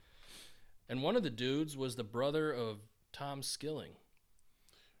tonight. Yeah. And one of the dudes was the brother of Tom Skilling.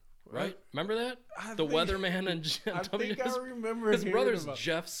 Right? Remember that? The weatherman and I think I remember his brother's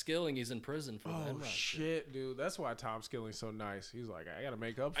Jeff Skilling. He's in prison for the Enron. Oh, shit, dude. That's why Tom Skilling's so nice. He's like, I got to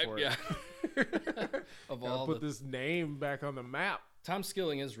make up for it. Yeah. Of all put this name back on the map. Tom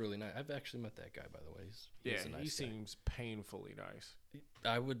Skilling is really nice. I've actually met that guy, by the way. He's a nice he guy. seems painfully nice.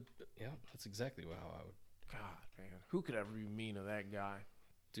 I would, that's exactly how I would. God, man. Who could ever be mean to that guy?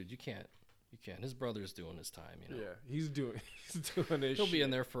 Dude, you can't. His brother's doing his time, Yeah, he's doing his He'll be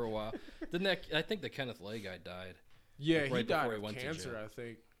in there for a while. I think the Kenneth Lay guy died. Yeah, right he died before of he went cancer, to jail. I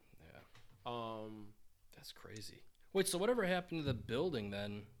think. Yeah. That's crazy. Wait, so whatever happened to the building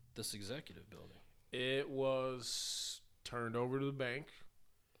then, this executive building? It was turned over to the bank.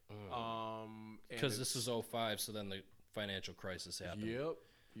 Because this is 2005, so then the financial crisis happened. Yep.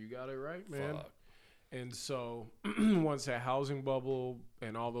 You got it right, man. Fuck. And so once that housing bubble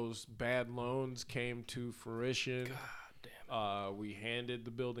and all those bad loans came to fruition, God damn it. We handed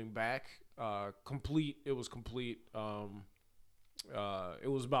the building back. Complete. It was complete. It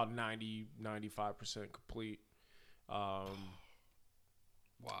was about 95% complete. Wow.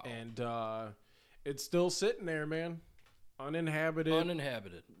 And it's still sitting there, man.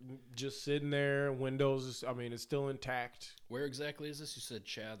 Uninhabited. Just sitting there. Windows, it's still intact. Where exactly is this? You said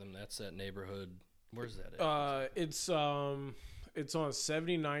Chatham. That's that neighborhood. Where's that at? It's on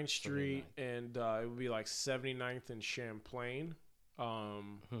 79th Street, and it would be like 79th and Champlain.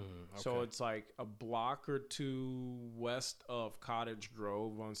 Okay. So it's like a block or two west of Cottage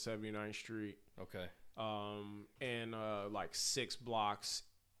Grove on 79th Street. Okay. And like 6 blocks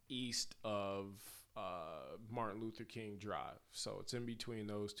east of Martin Luther King Drive. So it's in between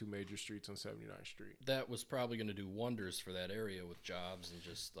those two major streets on 79th Street. That was probably going to do wonders for that area with jobs and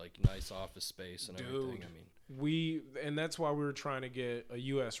just like nice office space and everything. And that's why we were trying to get a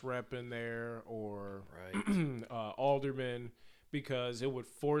U.S. rep in there or right. alderman, because it would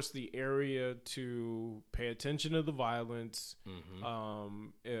force the area to pay attention to the violence. Mm-hmm.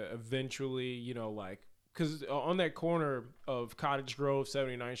 Eventually, because on that corner of Cottage Grove,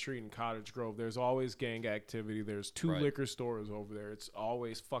 79th Street and Cottage Grove, there's always gang activity. There's 2 liquor stores over there. It's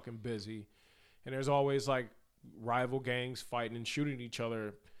always fucking busy. And there's always like rival gangs fighting and shooting each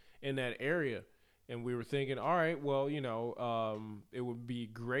other in that area. And we were thinking, all right, well, it would be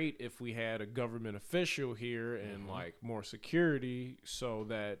great if we had a government official here and like more security so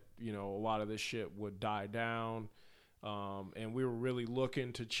that, a lot of this shit would die down. And we were really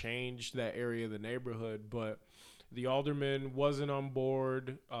looking to change that area of the neighborhood, but the alderman wasn't on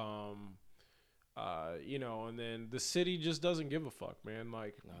board. And then the city just doesn't give a fuck, man.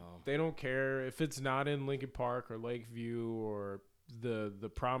 Like, no. They don't care if it's not in Lincoln Park or Lakeview or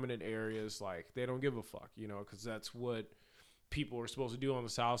the prominent areas. Like, they don't give a fuck, because that's what people were supposed to do on the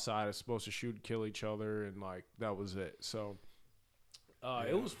south side is supposed to shoot and kill each other, and like that was it. So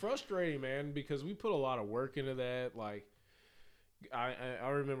it was frustrating, man, because we put a lot of work into that. Like I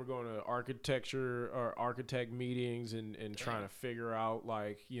remember going to architect meetings and trying to figure out,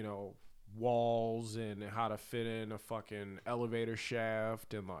 like, you know, walls and how to fit in a fucking elevator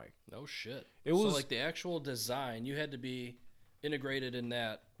shaft, and like no shit. It was so like the actual design, you had to be integrated in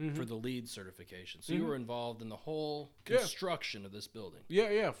that for the LEED certification. So you were involved in the whole construction of this building.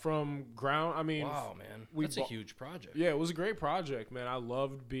 Yeah, from ground. I mean, wow, man, that's a huge project. Yeah, it was a great project, man. I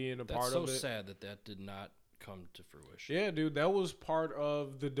loved being a part of it. That's so sad that did not come to fruition. Yeah, dude, that was part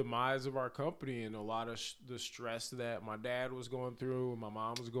of the demise of our company, and a lot of the stress that my dad was going through and my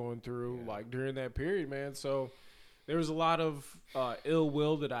mom was going through, like during that period, man. So there was a lot of ill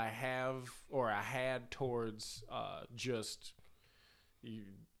will that I had towards just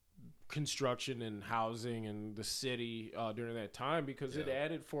construction and housing and the city during that time, because it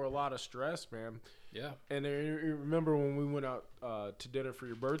added for a lot of stress, man. Yeah. And you remember when we went out to dinner for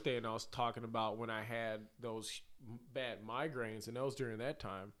your birthday, and I was talking about when I had those bad migraines, and that was during that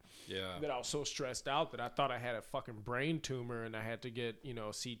time. Yeah. That I was so stressed out that I thought I had a fucking brain tumor, and I had to get, you know,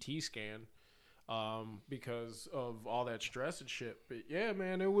 a CT scan because of all that stress and shit. But yeah,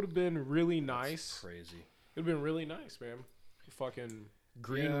 man, it would have been really nice. That's crazy. It would have been really nice, man. Fucking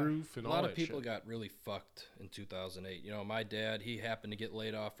green roof and all that shit. A lot of people got really fucked in 2008. You know, my dad, he happened to get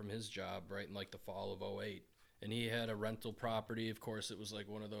laid off from his job right in like the fall of 08. And he had a rental property. Of course, it was like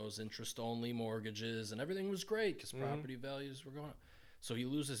one of those interest-only mortgages, and everything was great because property values were going up. So he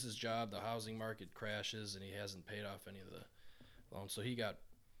loses his job, the housing market crashes, and he hasn't paid off any of the loans. So he got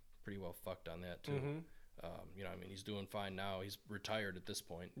pretty well fucked on that too. You know, I mean, he's doing fine now. He's retired at this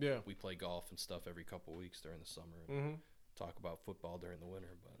point. Yeah. We play golf and stuff every couple of weeks during the summer. And talk about football during the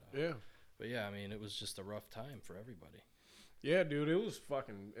winter, but yeah, I mean, it was just a rough time for everybody. Yeah, dude, it was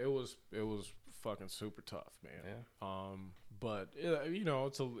fucking super tough, man. Yeah. But you know,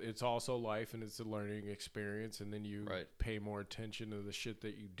 it's also life, and it's a learning experience, and then you pay more attention to the shit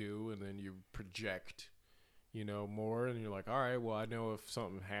that you do, and then you project, you know, more, and you're like, all right, well, I know if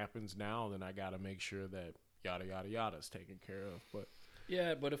something happens now, then I got to make sure that yada yada yada is taken care of. But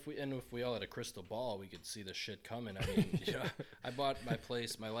yeah, but if we all had a crystal ball, we could see the shit coming. I mean, you know, I bought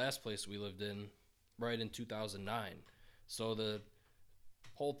my last place we lived in, right in 2009. So the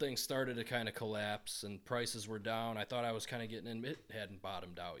whole thing started to kind of collapse, and prices were down. I thought I was kind of getting in. It hadn't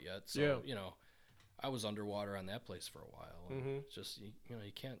bottomed out yet. So, you know, I was underwater on that place for a while. It's just, you know,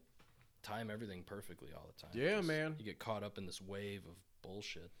 you can't time everything perfectly all the time. Yeah, man. You get caught up in this wave of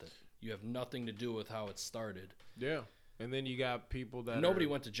bullshit that you have nothing to do with how it started. Yeah. And then you got people that nobody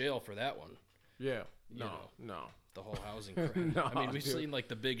went to jail for that one. Yeah. No. The whole housing crash. I mean, we've seen like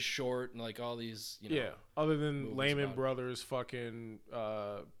The Big Short and like all these, you know. Yeah. Other than Lehman Brothers fucking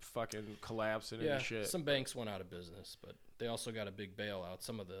collapsing and shit. Some banks went out of business, but they also got a big bailout.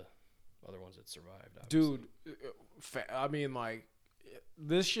 Some of the other ones that survived, obviously. Dude, I mean, like,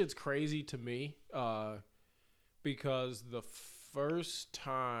 this shit's crazy to me because the first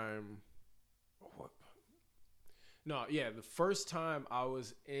time I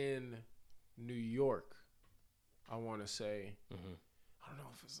was in New York, I want to say, I don't know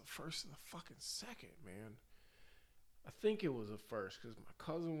if it's the first or the fucking second, man. I think it was the first because my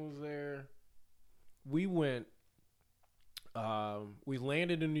cousin was there. We went, we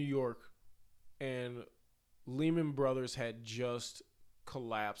landed in New York, and Lehman Brothers had just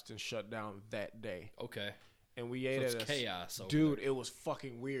collapsed and shut down that day. Okay. And we ate at chaos over dude, there. It was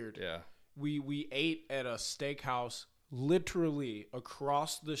fucking weird. Yeah. We ate at a steakhouse literally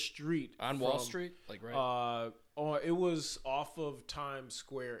across the street on Wall Street, like right. It was off of Times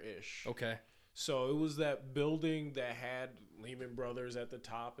Square-ish. Okay. So it was that building that had Lehman Brothers at the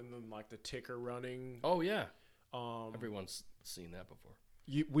top, and then like the ticker running. Oh yeah. Everyone's seen that before.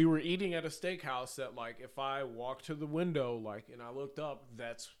 We were eating at a steakhouse that, like, if I walked to the window, like, and I looked up,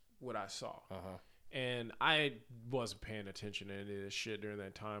 that's what I saw. And I wasn't paying attention to any of this shit during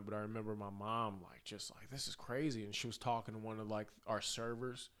that time, but I remember my mom, like, just like, this is crazy. And she was talking to one of, like, our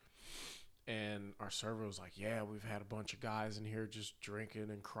servers, and our server was like, yeah, we've had a bunch of guys in here just drinking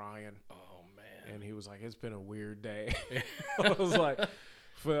and crying. Oh, man. And he was like, it's been a weird day. I was like,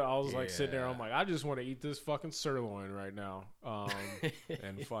 sitting there, I'm like, I just want to eat this fucking sirloin right now.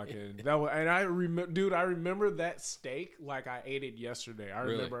 And fucking, I remember that steak like I ate it yesterday. I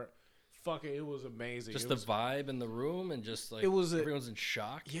remember. Fucking, it was amazing. Just the vibe in the room, and just like everyone's in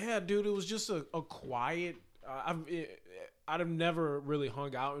shock. Yeah, dude, it was just a quiet. I I'd have never really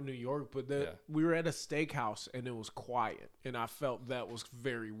hung out in New York, but we were at a steakhouse and it was quiet, and I felt that was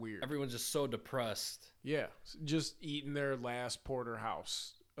very weird. Everyone's just so depressed. Yeah, just eating their last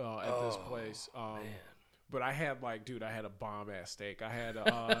porterhouse at this place. Man. But I had I had a bomb ass steak. I had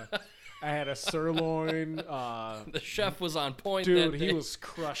a sirloin. The chef was on point. Dude, he was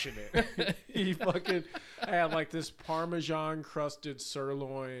crushing it. I had like this Parmesan crusted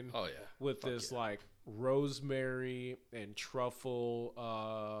sirloin. Oh yeah. With this like rosemary and truffle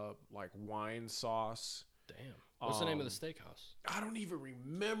like wine sauce. Damn. What's the name of the steakhouse? I don't even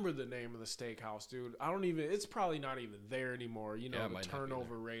remember the name of the steakhouse, dude. It's probably not even there anymore. You know, the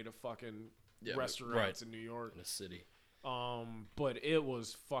turnover rate of fucking restaurants in New York. In a city. But it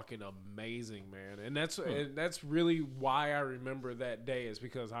was fucking amazing, man. And that's really why I remember that day, is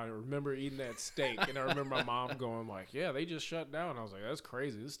because I remember eating that steak and I remember my mom going like, yeah, they just shut down. I was like, that's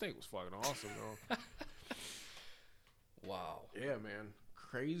crazy. This steak was fucking awesome, though. Wow. Yeah, man.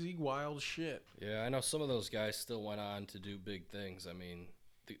 Crazy, wild shit. Yeah, I know some of those guys still went on to do big things. I mean,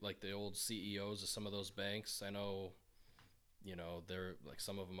 like the old CEOs of some of those banks. I know, you know, they're like,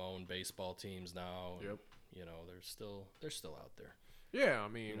 some of them own baseball teams now. Yep. You know, they're still out there. Yeah, I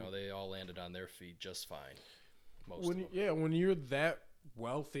mean, you know, they all landed on their feet just fine. Most of them. Yeah, when you're that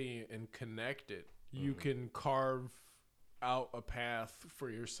wealthy and connected, you can carve out a path for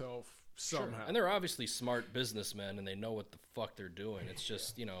yourself somehow. Sure. And they're obviously smart businessmen, and they know what the fuck they're doing. It's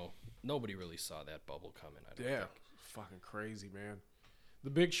just, you know, nobody really saw that bubble coming. I don't think. Fucking crazy, man. The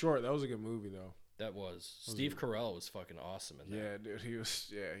Big Short, that was a good movie, though. That was. Steve Carell was fucking awesome in that. Yeah, dude, he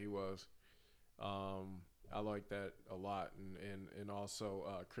was. I like that a lot, and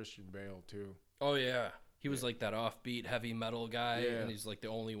also Christian Bale too. Oh yeah, he was like that offbeat heavy metal guy, and he's like the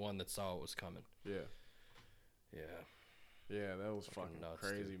only one that saw it was coming. Yeah, that was fucking nuts,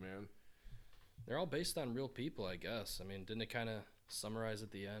 crazy, dude. Man. They're all based on real people, I guess. I mean, didn't it kind of summarize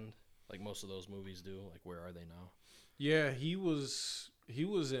at the end, like most of those movies do? Like, where are they now? Yeah, he was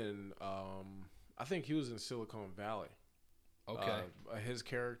in. I think he was in Silicon Valley. Okay. His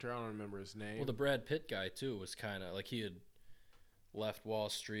character, I don't remember his name. Well, the Brad Pitt guy, too, was kind of like, he had left Wall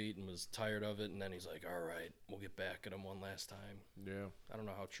Street and was tired of it, and then he's like, all right, we'll get back at him one last time. Yeah. I don't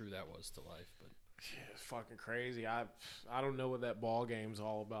know how true that was to life, but. Yeah, it's fucking crazy. I don't know what that ball game's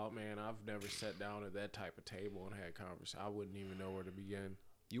all about, man. I've never sat down at that type of table and had conversation. I wouldn't even know where to begin.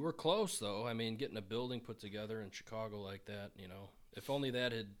 You were close, though. I mean, getting a building put together in Chicago like that, you know. If only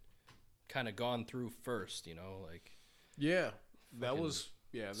that had kind of gone through first, you know, like. Yeah. That was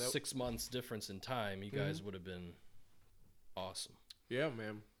 6 months difference in time. You guys would have been awesome. Yeah,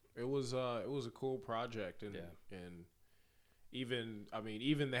 man. It was a cool project, and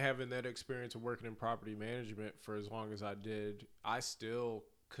even having that experience of working in property management for as long as I did, I still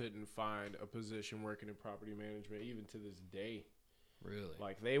couldn't find a position working in property management even to this day. Really?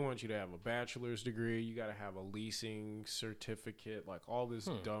 Like, they want you to have a bachelor's degree, you got to have a leasing certificate, like all this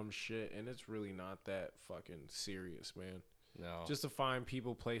dumb shit, and it's really not that fucking serious, man. No. Just to find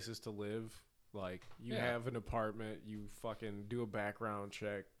people places to live. Like, you have an apartment, you fucking do a background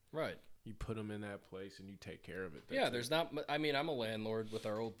check. Right. You put them in that place and you take care of it. There's not. I mean, I'm a landlord with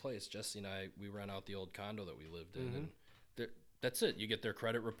our old place. Jesse and I, we rent out the old condo that we lived in, and that's it. You get their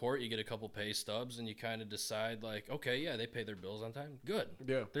credit report, you get a couple pay stubs, and you kind of decide like, okay, yeah, they pay their bills on time. Good.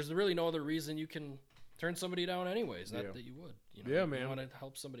 Yeah. There's really no other reason you can turn somebody down anyways. Not that you would. You know, man. You want to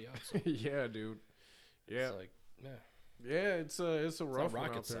help somebody out. So. Yeah, dude. Yeah. It's like, yeah, it's a rough one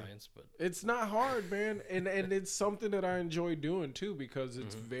rocket science, but it's not hard, man, and it's something that I enjoy doing too, because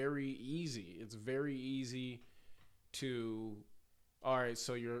it's very easy. It's very easy to, all right,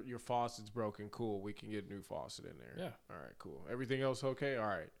 so your faucet's broken, cool, we can get a new faucet in there. Yeah. All right, cool. Everything else okay? All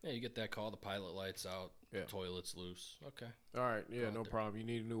right. Yeah, you get that call, the pilot light's out, the toilet's loose. Okay. All right, yeah, no problem. You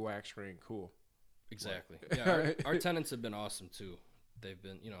need a new wax ring, cool. Exactly. Yeah, our tenants have been awesome too. They've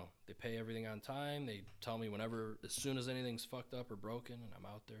been, you know, they pay everything on time. They tell me whenever, as soon as anything's fucked up or broken, and I'm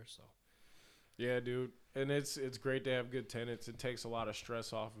out there. So, yeah, dude, and it's great to have good tenants. It takes a lot of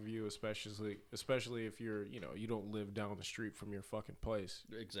stress off of you, especially if you're, you know, you don't live down the street from your fucking place.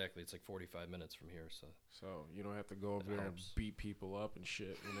 Exactly, it's like 45 minutes from here, so you don't have to go over there and beat people up and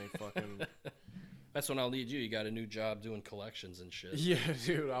shit when they fucking. That's when I'll need you. You got a new job doing collections and shit. Yeah,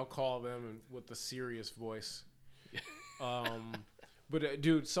 dude, I'll call them and with the serious voice. But,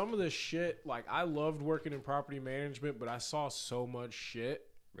 dude, some of the shit, like, I loved working in property management, but I saw so much shit.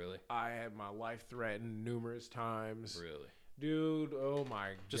 Really? I had my life threatened numerous times. Really? Dude, oh, my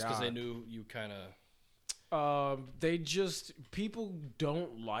God. Just because they knew you kind of... people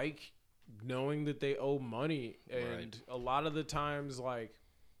don't like knowing that they owe money. And a lot of the times,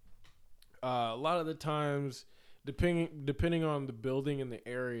 depending on the building and the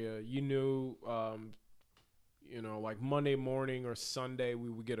area, you knew, like Monday morning or Sunday, we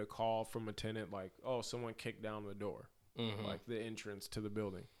would get a call from a tenant like, oh, someone kicked down the door, like the entrance to the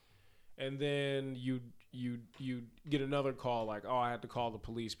building. And then you get another call like, oh, I had to call the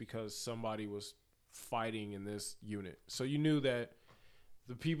police because somebody was fighting in this unit. So you knew that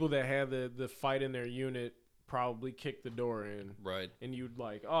the people that had the fight in their unit probably kicked the door in. Right. And you'd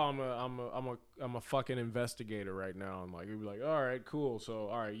like, oh, I'm a fucking investigator right now. And like, you'd be like, all right, cool. So,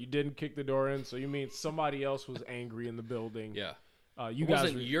 all right, you didn't kick the door in. So you mean somebody else was angry in the building. Yeah. It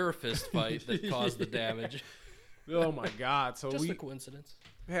wasn't your fist fight that caused the damage. Oh my God. So just a coincidence.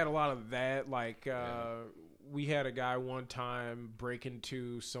 We had a lot of that. Like, we had a guy one time break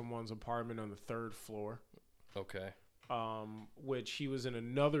into someone's apartment on the 3rd floor. Okay. Which he was in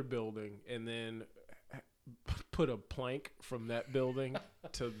another building and then put a plank from that building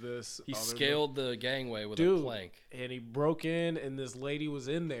to this. He scaled the gangway with a plank. And he broke in, and this lady was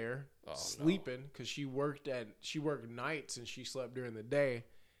in there sleeping because she worked nights and she slept during the day.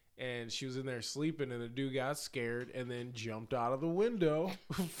 And she was in there sleeping, and the dude got scared and then jumped out of the window,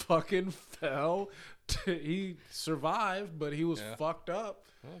 fucking fell. He survived, but he was fucked up.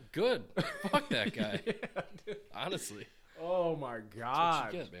 Oh, good. Fuck that guy. Yeah, honestly. Oh, my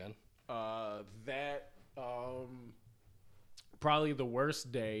God. That's what you get, man. Probably the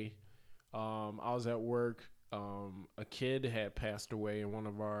worst day. I was at work. A kid had passed away in one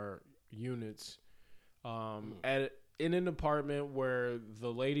of our units. In an apartment where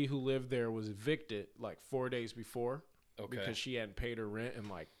the lady who lived there was evicted like 4 days before because she hadn't paid her rent in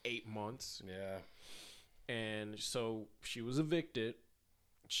like 8 months. Yeah. And so she was evicted.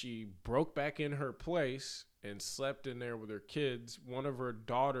 She broke back in her place and slept in there with her kids. One of her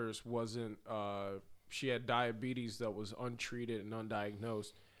daughters wasn't, she had diabetes that was untreated and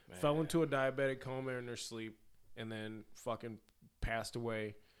undiagnosed. Man. Fell into a diabetic coma in her sleep and then fucking passed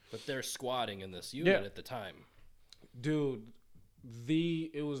away. But they're squatting in this unit at the time. Dude,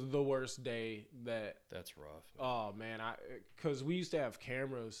 it was the worst day that. That's rough. Man. Oh man, because we used to have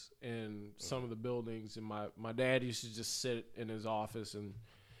cameras in some of the buildings, and my dad used to just sit in his office and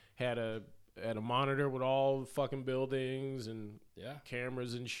had a monitor with all the fucking buildings and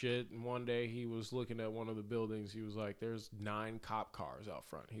cameras and shit. And one day he was looking at one of the buildings. He was like, "There's 9 cop cars out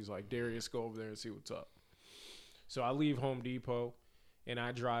front." He's like, "Darius, go over there and see what's up." So I leave Home Depot. And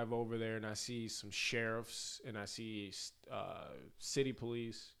I drive over there and I see some sheriffs and I see city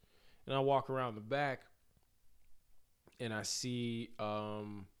police. And I walk around the back and I see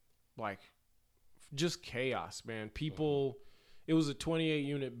like just chaos, man. People, it was a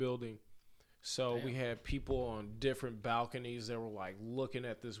 28-unit building. So we had people on different balconies that were like looking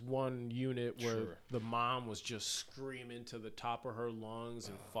at this one unit where the mom was just screaming to the top of her lungs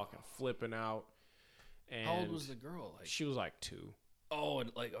and fucking flipping out. And how old was the girl? Like, she was like 2. Oh,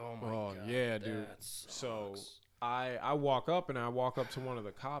 like, oh my God. Yeah, dude. So I walk up to one of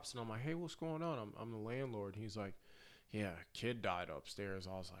the cops and I'm like, hey, what's going on? I'm the landlord. He's like, yeah, a kid died upstairs.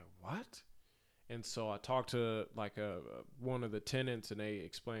 I was like, what? And so I talked to like one of the tenants and they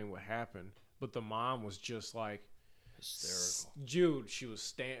explained what happened. But the mom was just like, hysterical. Dude, she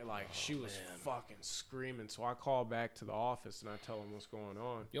was she was fucking screaming. So I call back to the office and I tell them what's going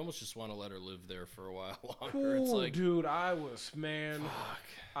on. You almost just want to let her live there for a while longer. Ooh, it's like, dude, I was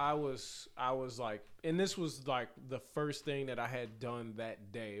like, and this was like the first thing that I had done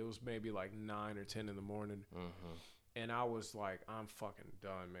that day. It was maybe like 9 or 10 in the morning. And I was like, I'm fucking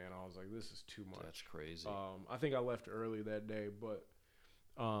done, man. I was like, this is too much. That's crazy. I think I left early that day, but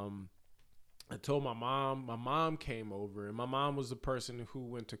I told my mom. My mom came over, and my mom was the person who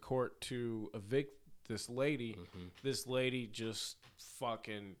went to court to evict this lady. This lady just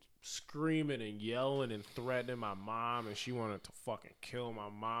fucking screaming and yelling and threatening my mom, and she wanted to fucking kill my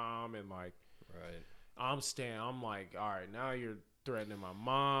mom. And like, I'm like, all right, now you're threatening my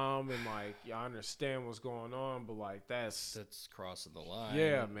mom, and like, I understand what's going on, but like, that's crossing the line.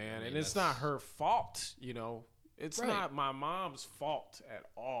 Yeah, man, I mean, and it's not her fault, you know. It's not my mom's fault at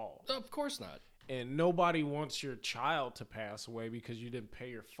all. Of course not. And nobody wants your child to pass away because you didn't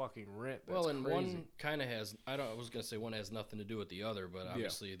pay your fucking rent. That's crazy. One kind of has, I was going to say one has nothing to do with the other, but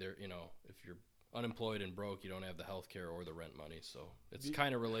obviously they're, if you're unemployed and broke, you don't have the health care or the rent money. So it's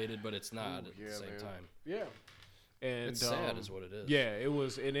kind of related, but it's not at the same time. Yeah. And it's sad is what it is. Yeah, it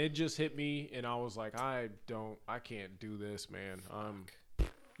was, and it just hit me, and I was like, I can't do this, man.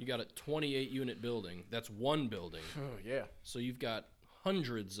 You got a 28-unit building. That's one building. Oh, yeah. So you've got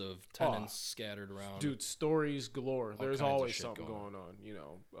hundreds of tenants scattered around. Dude, stories galore. There's always something going on. You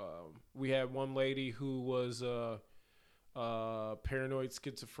know, we had one lady who was paranoid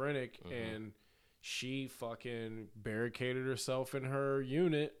schizophrenic, and she fucking barricaded herself in her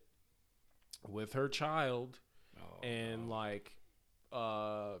unit with her child and like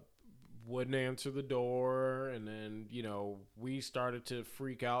wouldn't answer the door. And then, you know, we started to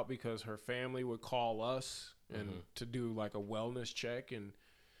freak out because her family would call us and to do like a wellness check, and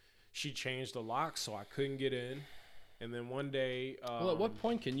she changed the lock so I couldn't get in. And then one day... well, at what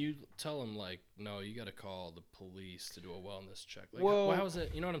point can you tell them, like, no, you got to call the police to do a wellness check? Like, well, how is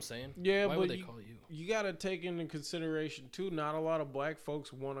it? You know what I'm saying? Yeah, why but would they call you? You got to take into consideration, too, not a lot of black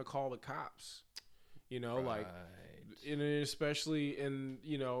folks want to call the cops. You know, like, and especially in,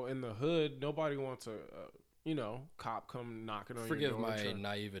 you know, in the hood, nobody wants a you know, cop come knocking on your door. Forgive my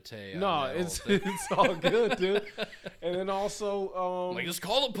naivete. No, it's all good, dude. And then also... like, just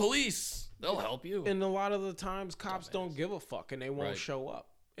call the police. They'll help you. And a lot of the times, cops don't give a fuck, and they won't show up.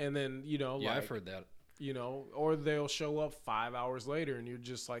 And then, you know, I've heard that. You know, or they'll show up 5 hours later, and you're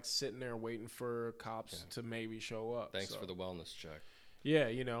just, like, sitting there waiting for cops to maybe show up. Thanks for the wellness check. Yeah,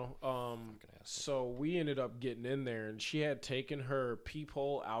 you know. So we ended up getting in there, and she had taken her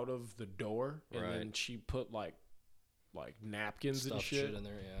peephole out of the door, and then she put, like napkins and shit in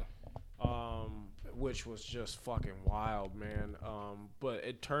there, which was just fucking wild, man. But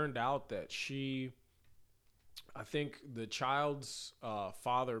it turned out that I think the child's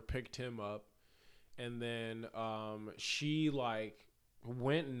father picked him up, and then she like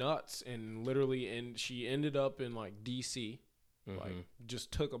went nuts and literally, she ended up in like DC, like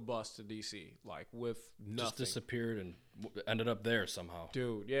just took a bus to DC, like with nothing. Just disappeared and ended up there somehow.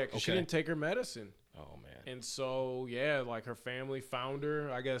 Dude, yeah, because she didn't take her medicine. Oh, man. And so, yeah, like her family found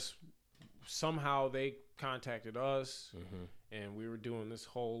her. I guess somehow they contacted us, and we were doing this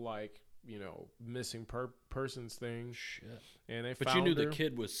whole, like, you know, missing persons thing. Shit. And they but found you knew her. the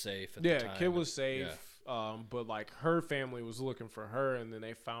kid was safe at the time. Yeah, the kid was safe. Yeah. But, like, her family was looking for her, and then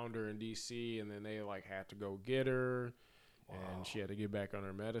they found her in D.C., and then they, like, had to go get her. Wow. And she had to get back on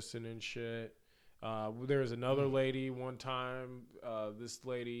her medicine and shit. There was another lady one time. This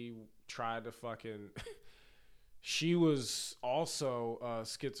lady tried to fucking... She was also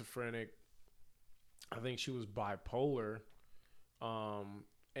schizophrenic. I think she was bipolar.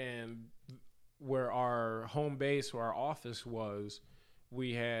 And where our home base, where our office was,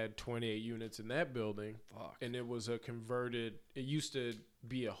 we had 28 units in that building. Fuck. And it was a converted... It used to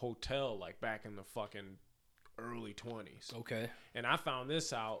be a hotel, like back in the fucking early 20s. Okay. And I found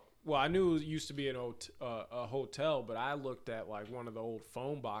this out. Well, I knew it used to be a hotel, but I looked at like one of the old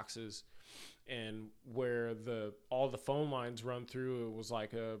phone boxes, and where all the phone lines run through, it was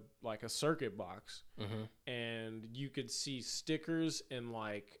like a circuit box, and you could see stickers and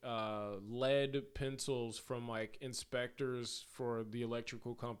like lead pencils from like inspectors for the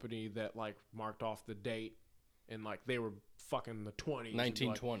electrical company that like marked off the date, and like they were fucking the 20s,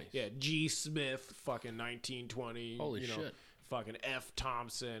 1920s. Like, yeah, G. Smith, fucking 1920. Holy shit. Fucking F.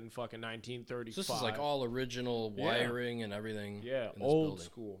 Thompson, fucking 1935. So this is like all original wiring and everything. Yeah, in this old building.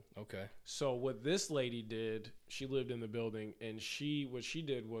 school. Okay. So what this lady did, she lived in the building, and what she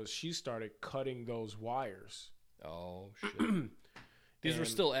did was she started cutting those wires. Oh shit. These were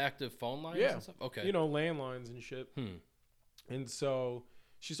still active phone lines and stuff? Okay. You know, landlines and shit. And so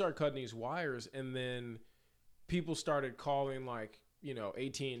she started cutting these wires, and then people started calling like, you know,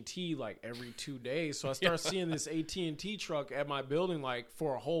 AT&T like every 2 days. So I started seeing this AT&T truck at my building like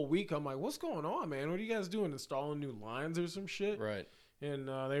for a whole week. I'm like, what's going on, man? What are you guys doing? Installing new lines or some shit? Right. And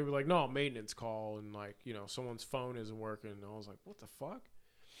they were like, no, maintenance call. And like, you know, someone's phone isn't working. And I was like, what the fuck?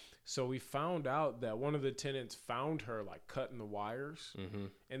 So we found out that one of the tenants found her like cutting the wires.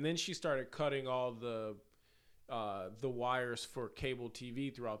 And then she started cutting all the wires for cable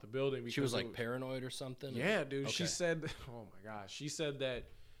TV throughout the building. She was like paranoid or something? Yeah, dude. Okay. She said, oh my gosh. She said that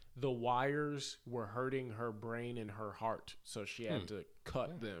the wires were hurting her brain and her heart. So she had to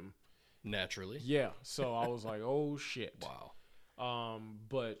cut them. Naturally. Yeah. So I was like, oh shit. Wow.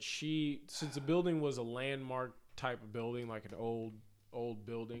 But since the building was a landmark type of building, like an old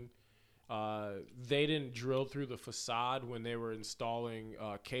building, they didn't drill through the facade when they were installing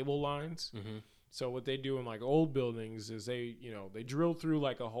cable lines. So what they do in like old buildings is they drill through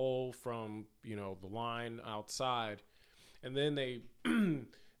like a hole from, you know, the line outside, and then they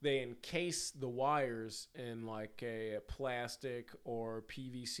encase the wires in like a plastic or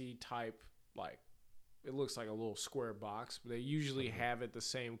PVC type, like it looks like a little square box, but they usually have it the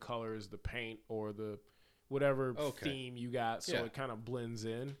same color as the paint or the whatever theme you got, so it kind of blends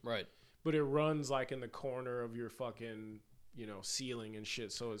in. Right. But it runs like in the corner of your fucking, you know, ceiling and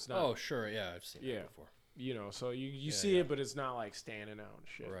shit, so it's not... Oh, sure, yeah, I've seen that before. You know, so you see it, but it's not like standing out and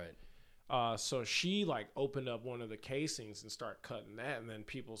shit. Right. So she like opened up one of the casings and started cutting that, and then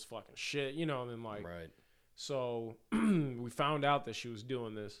people's fucking shit, you know, and then like, Right. So we found out that she was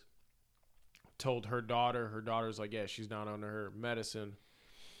doing this. Told her daughter. Her daughter's like, yeah, she's not on her medicine.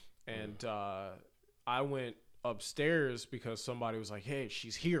 And I went upstairs because somebody was like, hey,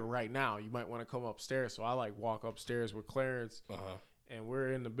 she's here right now. You might want to come upstairs. So I like walk upstairs with Clarence. And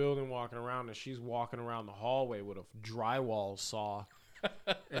we're in the building walking around, and she's walking around the hallway with a drywall saw.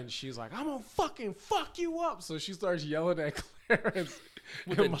 And she's like, I'm gonna fucking fuck you up. So she starts yelling at Clarence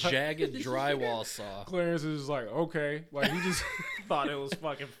with a jagged drywall saw. Clarence is like, okay, like he just thought it was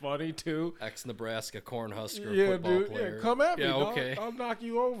fucking funny too. Ex-Nebraska Cornhusker football dude, player. Yeah, come at me, dog. Okay. I'll knock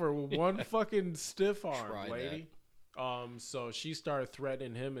you over with one fucking stiff arm, Try lady. So she started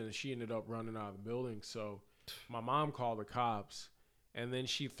threatening him, and she ended up running out of the building. So my mom called the cops, and then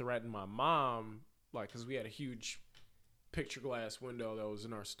she threatened my mom, like, because we had a huge picture glass window that was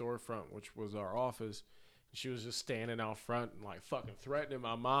in our storefront, which was our office. She was just standing out front and like fucking threatening.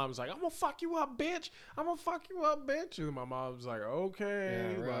 My mom's like, I'm gonna fuck you up, bitch. I'm gonna fuck you up, bitch. And my mom's like,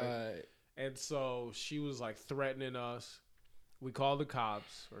 okay. Yeah, right. Like, and so she was like threatening us. We called the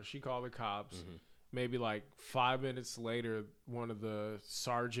cops, or she called the cops. Maybe like 5 minutes later, one of the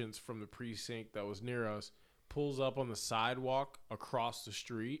sergeants from the precinct that was near us pulls up on the sidewalk across the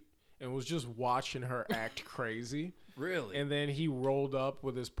street and was just watching her act crazy. Really? And then he rolled up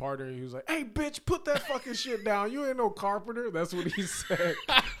with his partner, and he was like, hey, bitch, put that fucking shit down. You ain't no carpenter. That's what he said.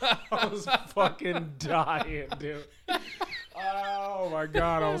 I was fucking dying, dude. Oh, my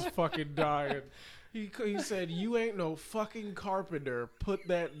God. I was fucking dying. He said, you ain't no fucking carpenter. Put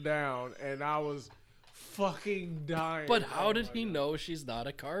that down. And I was fucking dying. But how did he know she's not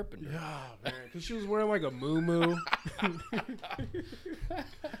a carpenter? Yeah, man. Because she was wearing like a muumuu.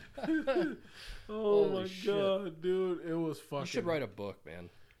 Oh, my God, dude. It was fucking... You should write a book, man.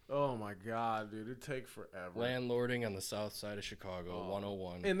 Oh, my God, dude. It'd take forever. Landlording on the south side of Chicago,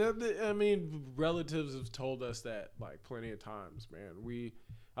 101. And, I mean, relatives have told us that, like, plenty of times, man.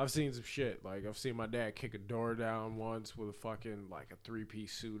 I've seen some shit. Like, I've seen my dad kick a door down once with a fucking, like, a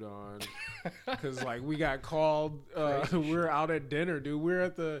three-piece suit on. Because, like, we got called. We were out at dinner, dude.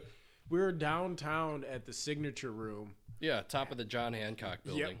 We were downtown at the Signature Room. Yeah, top of the John Hancock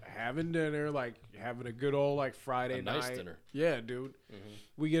building. Yep, having dinner, like, having a good old, like, Friday night. Nice dinner. Yeah, dude.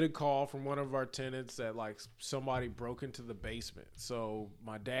 We get a call from one of our tenants that, like, somebody broke into the basement. So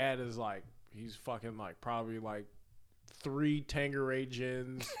my dad is, like, he's fucking, like, probably, like, 3 Tanqueray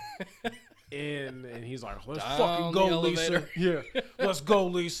gins in, and he's like, let's fucking go, Lisa. Yeah, let's go,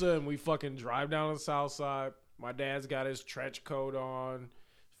 Lisa. And we fucking drive down the south side. My dad's got his trench coat on,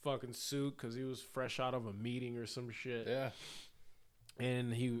 fucking suit, because he was fresh out of a meeting or some shit. Yeah.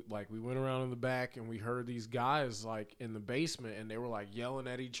 And we went around in the back, and we heard these guys, like, in the basement, and they were, like, yelling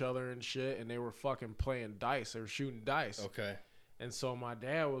at each other and shit, and they were fucking playing dice. They were shooting dice. Okay. And so my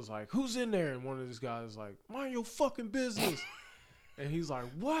dad was like, who's in there? And one of these guys was like, mind your fucking business. And he's like,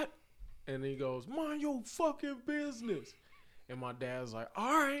 what? And he goes, mind your fucking business. And my dad's like,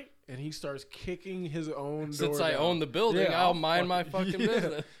 all right. And he starts kicking his own door Since I down. own the building, I'll mind my fucking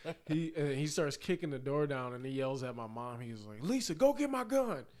business. He starts kicking the door down, and he yells at my mom. He was like, Lisa, go get my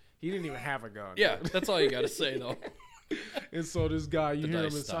gun. He didn't even have a gun. Yeah, that's all you got to say, though. And so this guy, you hear him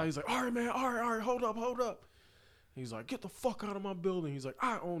inside. Stop. He's like, all right, man. All right. Hold up. He's like, get the fuck out of my building. He's like,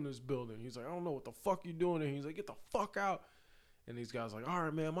 I own this building. He's like, I don't know what the fuck you doing there. He's like, get the fuck out. And these guys like, all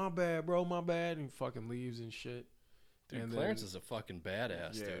right, man, my bad, bro, my bad. And he fucking leaves and shit. Dude, and Clarence is a fucking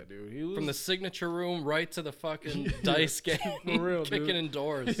badass, yeah, dude. He was, from the Signature Room right to the fucking dice game, for real, kicking dude. in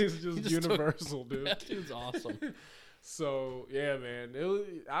doors. He's just universal, dude. That dude's awesome. So yeah,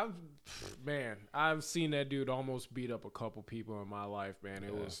 man, I've seen that dude almost beat up a couple people in my life, man.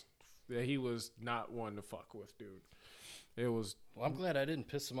 He was not one to fuck with, dude. It was. Well, I'm glad I didn't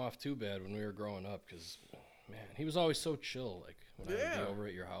piss him off too bad when we were growing up, because man, he was always so chill. Like when I would be over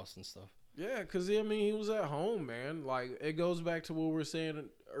at your house and stuff. Yeah, because, I mean, he was at home, man. Like, it goes back to what we were saying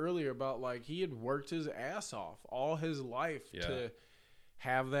earlier about, like, he had worked his ass off all his life to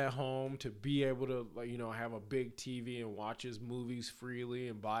have that home, to be able to, like, you know, have a big TV and watch his movies freely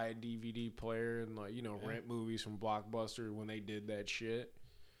and buy a DVD player and, like, you know, rent movies from Blockbuster when they did that shit.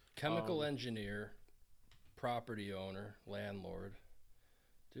 Chemical engineer, property owner, landlord.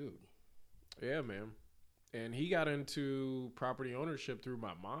 Dude. Yeah, man. And he got into property ownership through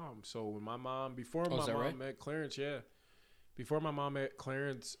my mom. So when my mom, before my mom met Clarence, before my mom met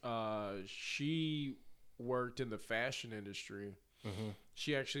Clarence, she worked in the fashion industry. Mm-hmm.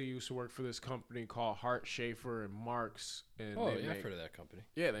 She actually used to work for this company called Hart, Schaefer, and Marks. And I've heard of that company.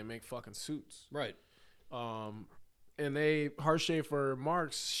 Yeah, they make fucking suits. Right. And Heart Schaefer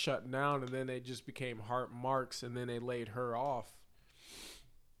Marks shut down, and then they just became Heart Marks, and then they laid her off.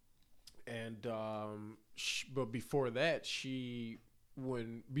 And but before that,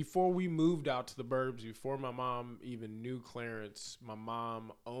 before we moved out to the burbs, before my mom even knew Clarence, my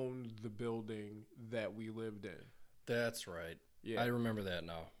mom owned the building that we lived in. That's right. Yeah, I remember that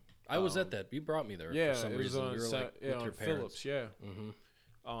now. I was at that. You brought me there for some reason. On, we were like with your parents. Phillips, yeah.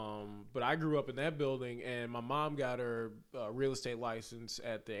 But I grew up in that building, and my mom got her real estate license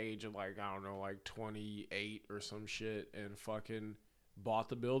at the age of like, I don't know, like 28 or some shit, and fucking bought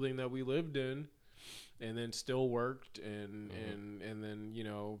the building that we lived in, and then still worked, and then, you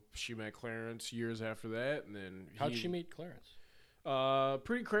know, she met Clarence years after that, and then how'd she meet Clarence?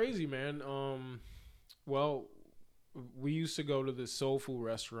 Pretty crazy, man. Well, we used to go to this soul food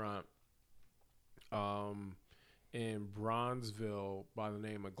restaurant in Bronzeville by the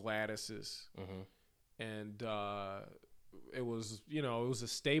name of Gladys's. And it was, you know, it was a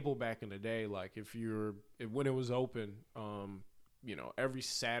staple back in the day. Like when it was open, you know, every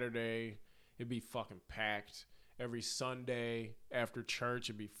Saturday it'd be fucking packed. Every Sunday after church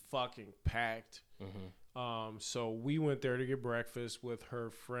it'd be fucking packed. So we went there to get breakfast with her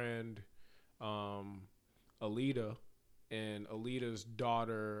friend Alita and Alita's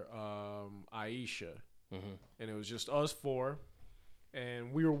daughter Aisha. And it was just us four,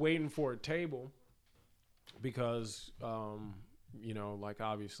 and we were waiting for a table because you know, like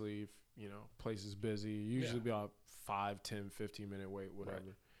obviously if, you know, place is busy, usually about 5, 10, 15 minute wait, whatever.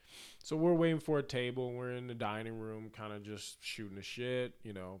 Right. So we're waiting for a table, and we're in the dining room kind of just shooting the shit,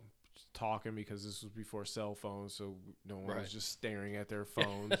 you know, talking, because this was before cell phones, so no one was just staring at their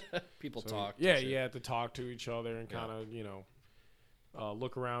phones. People talk. Yeah, you had to talk to each other and kind of, you know,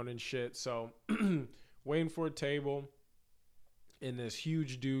 look around and shit. So waiting for a table, and this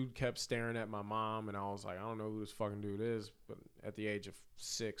huge dude kept staring at my mom, and I was like, I don't know who this fucking dude is, but at the age of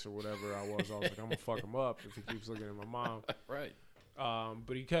 6 or whatever I was like, I'm gonna fuck him up if he keeps looking at my mom. Right.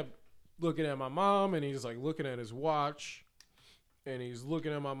 But he kept looking at my mom, and he's like looking at his watch, and he's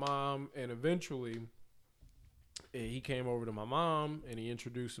looking at my mom, and eventually he came over to my mom, and he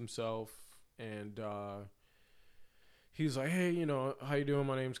introduced himself, and he's like, hey, you know, how you doing?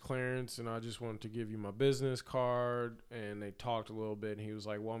 My name's Clarence, and I just wanted to give you my business card. And they talked a little bit, and he was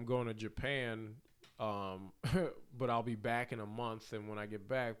like, well, I'm going to Japan, but I'll be back in a month, and when I get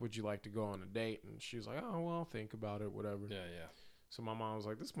back, would you like to go on a date? And she was like, oh, well, I'll think about it, whatever. Yeah, yeah. So my mom was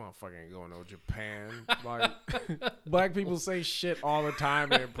like, this motherfucker ain't going to Japan. Like, black people say shit all the time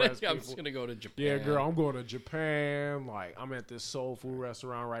to impress people. I'm just going to go to Japan. Yeah, girl, I'm going to Japan. Like, I'm at this soul food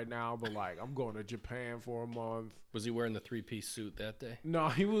restaurant right now, but, like, I'm going to Japan for a month. Was he wearing the 3-piece suit that day? No,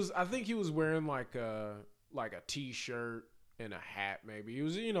 I think he was wearing, like a T-shirt and a hat, maybe. He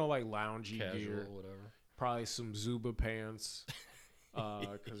was, you know, like, loungy casual, gear. Whatever. Probably some Zuba pants,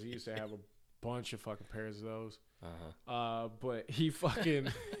 because he used to have a bunch of fucking pairs of those. But he fucking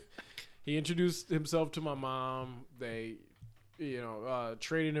he introduced himself to my mom. They, you know,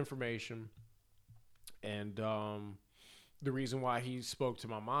 traded information, and the reason why he spoke to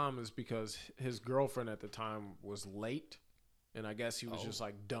my mom is because his girlfriend at the time was late, and I guess he was just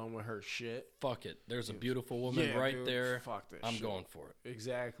like done with her shit. Fuck it, there's a beautiful woman right there. Fuck that. I'm going for it.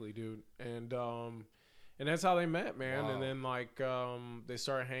 Exactly, dude. And that's how they met, man. Wow. And then, like, they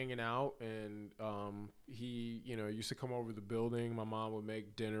started hanging out, and he, you know, used to come over to the building. My mom would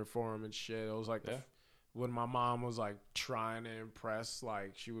make dinner for him and shit. It was like when my mom was, like, trying to impress,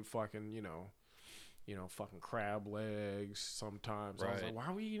 like, she would fucking, you know, fucking crab legs sometimes. Right. I was like, why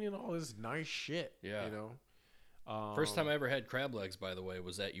are we eating all this nice shit? Yeah. You know? First time I ever had crab legs, by the way,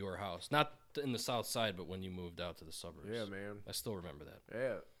 was at your house. Not in the south side, but when you moved out to the suburbs. Yeah, man. I still remember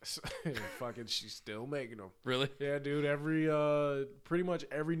that. Yeah. Fucking, she's still making them. Really? Yeah, dude. Pretty much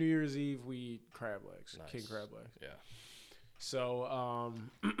every New Year's Eve, we eat crab legs. Nice. King crab legs. Yeah. So,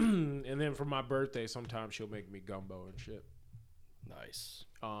 and then for my birthday, sometimes she'll make me gumbo and shit. Nice.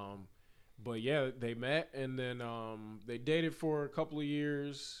 But yeah, they met, and then they dated for a couple of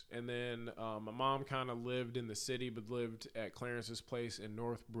years, and then my mom kind of lived in the city, but lived at Clarence's place in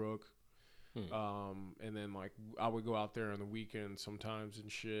Northbrook. And then, like, I would go out there on the weekends sometimes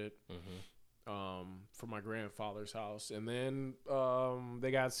and shit for my grandfather's house. And then they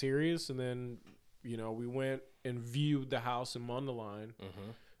got serious, and then, you know, we went and viewed the house in Mundelein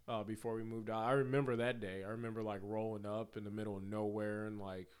before we moved out. I remember that day. I remember, like, rolling up in the middle of nowhere and,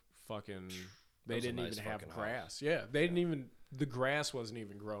 like, fucking, they didn't even have grass. House. Yeah, they didn't even, the grass wasn't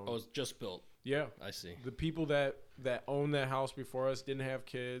even grown. Oh, it was just built. Yeah. I see. The people that owned that house before us didn't have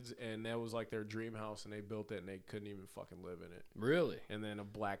kids, and that was like their dream house, and they built it, and they couldn't even fucking live in it. Really? And then a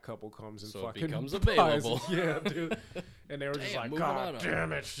black couple comes and So fucking it becomes buys available. it. Yeah, dude. And they were just like, moving God on up."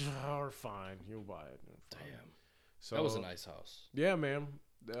 damn it. Oh, we're fine. You'll buy it. Fine. Damn. So, That was a nice house. Yeah, man.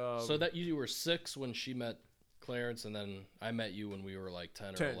 So that you were 6 when she met Clarence, and then I met you when we were like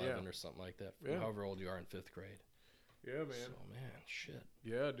 10 or 10, 11 yeah. or something like that. Yeah. However old you are in 5th grade. Yeah, man. So, man, shit.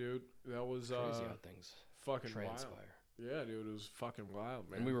 Yeah, dude. That was Crazy how things fucking transpire. wild. Yeah, dude. It was fucking wild,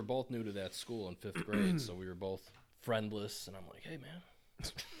 man. And we were both new to that school in 5th grade, so we were both friendless. And I'm like, hey,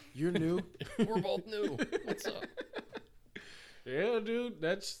 man. You're new? We're both new. What's up? Yeah, dude.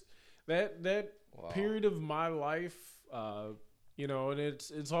 That's that Wow. period of my life, you know, and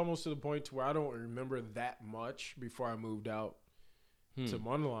it's almost to the point to where I don't remember that much before I moved out to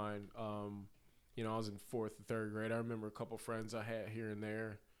Mundelein. You know, I was in 4th and 3rd grade. I remember a couple friends I had here and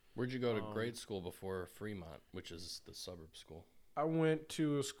there. Where'd you go to grade school before Fremont, which is the suburb school? I went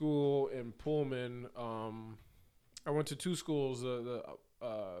to a school in Pullman. I went to 2 schools,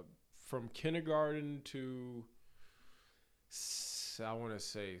 from kindergarten to, I want to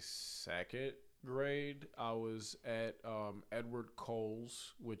say 2nd grade. I was at Edward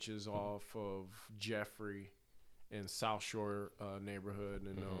Cole's, which is off of Jeffrey in South Shore neighborhood,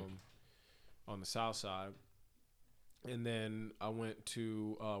 and on the south side. And then I went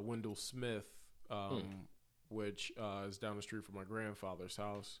to Wendell Smith, which is down the street from my grandfather's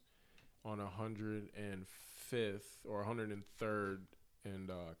house on 105th or 103rd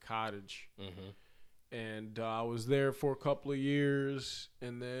and Cottage. And I was there for a couple of years,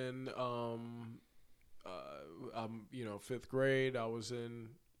 and then you know, 5th grade I was in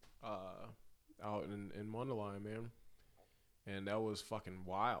out in Mundelein, man. And that was fucking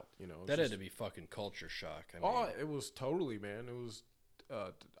wild, you know. That had to be fucking culture shock. I mean, it was totally, man. It was.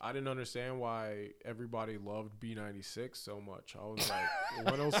 I didn't understand why everybody loved B96 so much. I was like,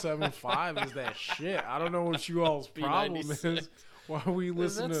 107.5 is that shit. I don't know what you all's problem is. Why we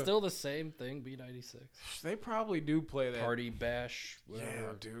listen to? Is that still the same thing, B96? They probably do play that. Party Bash. Whatever.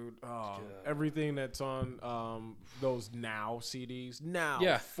 Yeah, dude. Everything that's on those Now CDs. Now,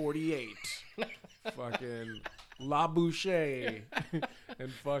 Yeah. 48. Fucking La Boucher.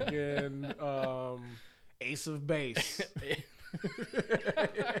 And fucking Ace of Base.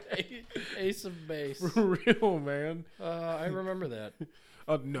 Ace of Base. For real, man. I remember that.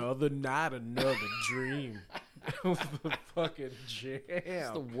 Another night, another dream. That was the fucking jam.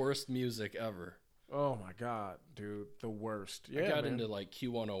 It's the worst music ever. Oh my god, dude, the worst. Yeah, I got man. into like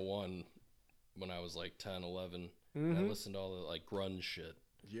Q101 when I was like 10, 11. And I listened to all the like grunge shit.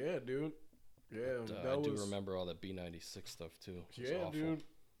 Yeah, dude. Yeah, But, I do remember all that B96 stuff too. It was yeah, awful. dude.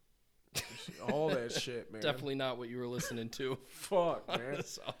 All that shit, man. Definitely not what you were listening to. Fuck, On man. the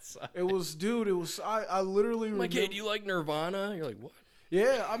south side. It was, dude. It was. I literally I'm remember. like, hey, do you like Nirvana? You're like, what?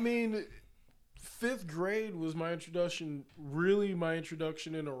 Yeah, I mean, 5th grade was my introduction. Really, my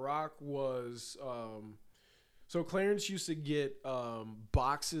introduction into rock was. So Clarence used to get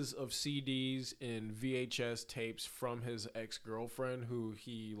boxes of CDs and VHS tapes from his ex-girlfriend, who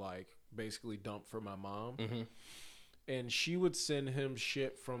he like basically dumped for my mom. And she would send him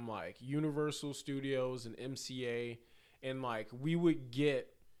shit from like Universal Studios and MCA, and like we would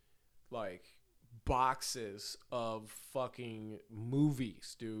get like boxes of fucking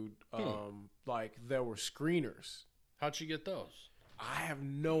movies, dude. Like there were screeners. How'd you get those? I have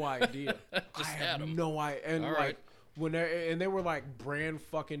no idea. Just I had have 'em. no idea. And All like right. when they were like brand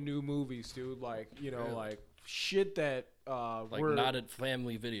fucking new movies, dude. Like, you know, Really? like shit that Like were not at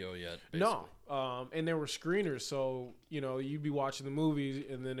family video yet. Basically. no. And there were screeners, so you know you'd be watching the movies,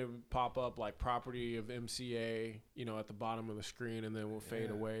 and then it would pop up like property of MCA, you know, at the bottom of the screen, and then it will fade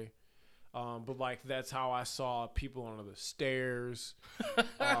away. But like that's how I saw People Under the Stairs,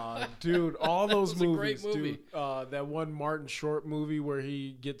 dude. All those was a great movies, movie. dude. That one Martin Short movie where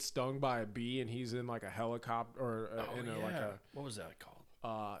he gets stung by a bee and he's in like a helicopter or like a what was that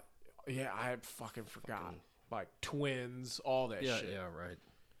called? yeah, I fucking forgot. Like twins, all that Yeah, shit. yeah, right.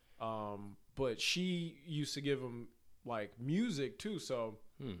 But she used to give him like music too, so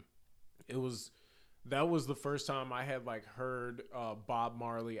that was the first time I had like heard Bob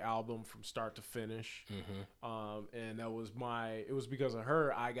Marley album from start to finish. And it was because of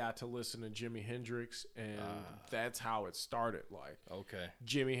her I got to listen to Jimi Hendrix, and that's how it started. Like, Okay.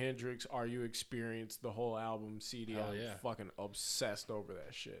 Jimi Hendrix, Are You Experienced, the whole album CD. Hell I'm yeah. fucking obsessed over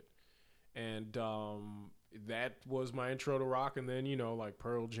that shit. And that was my intro to rock. And then, like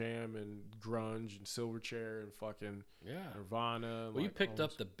Pearl Jam and grunge and Silverchair and fucking Nirvana. Well, you picked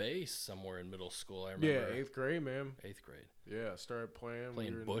up the bass somewhere in middle school, I remember. Yeah, 8th grade, man. 8th grade. Yeah, started playing.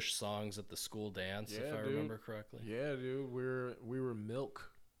 Playing Bush songs at the school dance, if I remember correctly. Yeah, dude. We were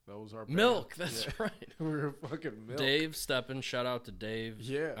Milk. That was our band. Milk, that's right. We were fucking Milk. Dave Steppen, shout out to Dave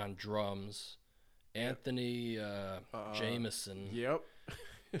on drums. Anthony Jameson. Yep.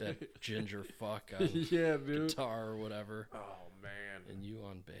 That ginger fuck on guitar or whatever. Oh, man. And you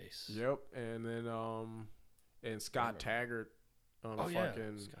on bass. Yep. And then and Scott Taggart on Scott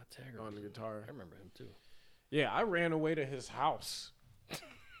Taggart on the guitar. I remember him too. Yeah, I ran away to his house.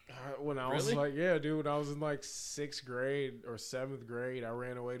 When I was like, when I was in like 6th grade or 7th grade, I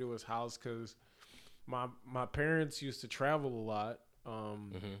ran away to his house because my parents used to travel a lot.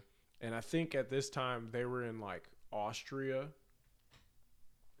 And I think at this time they were in like Austria.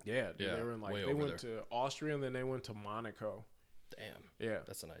 Yeah, dude, they were in like they went to Austria and then they went to Monaco. Damn. Yeah.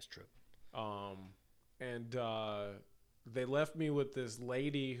 That's a nice trip. And they left me with this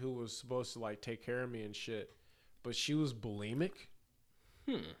lady who was supposed to like take care of me and shit, but she was bulimic.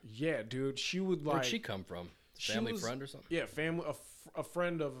 Yeah, dude. She would like. Where'd she come from? Family friend or something? Yeah, family. A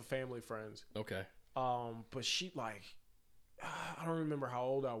friend of a family friend's. Okay. But she like, I don't remember how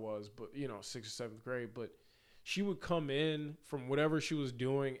old I was, but 6th or 7th grade. But she would come in from whatever she was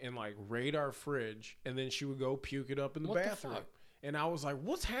doing and like raid our fridge, and then she would go puke it up in the bathroom. Fuck? And I was like,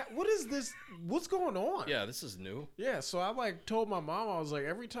 what is this? What's going on? Yeah, this is new. Yeah, so I like told my mom, I was like,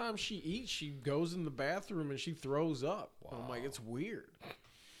 every time she eats, she goes in the bathroom and she throws up. Wow. I'm like, it's weird.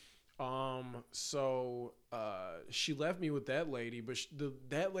 So she left me with that lady, but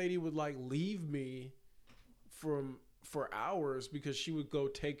that lady would like leave me for hours because she would go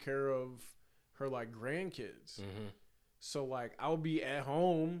take care of her like grandkids. Mm-hmm. So like I would be at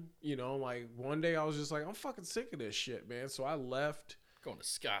home, like one day I was just like, I'm fucking sick of this shit, man. So I left. Going to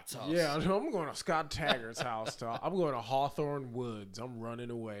Scott's house. Yeah, I'm going to Scott Taggart's house. I'm going to Hawthorne Woods. I'm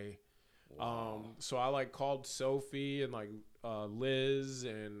running away. Wow. So I like called Sophie and like Liz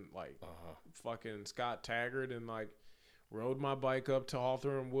and like fucking Scott Taggart and like rode my bike up to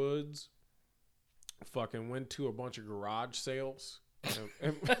Hawthorne Woods. Fucking went to a bunch of garage sales.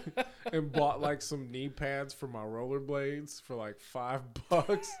 And bought like some knee pads for my rollerblades for like $5.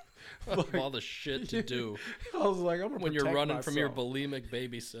 Like, all the shit to do. I was like, I'm gonna when you're running myself from your bulimic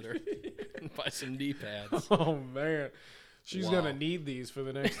babysitter and buy some knee pads. Oh man, she's gonna need these for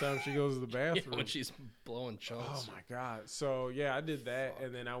the next time she goes to the bathroom. When she's blowing chunks. Oh my god. So yeah, I did that,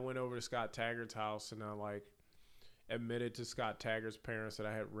 and then I went over to Scott Taggart's house, and I like admitted to Scott Taggart's parents that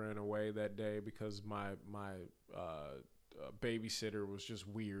I had ran away that day because my babysitter was just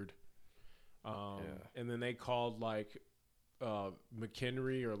weird. And then they called like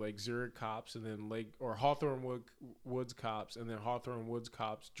McHenry or Lake Zurich cops, and then Hawthorne Woods cops, and then Hawthorne Woods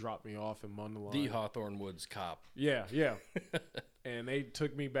cops dropped me off in Mundelein. The Hawthorne Woods cop. Yeah. And they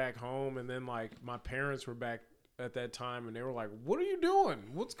took me back home, and then like my parents were back at that time, and they were like, "What are you doing?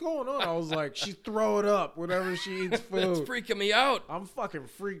 What's going on?" I was like, "She's throwing up whenever she eats food." It's freaking me out. I'm fucking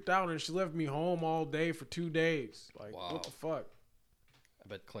freaked out, and she left me home all day for 2 days. Like, what the fuck? I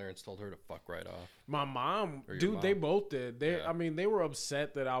bet Clarence told her to fuck right off. My mom, dude, they both did. I mean, they were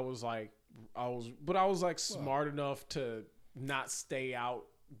upset that I was smart enough to not stay out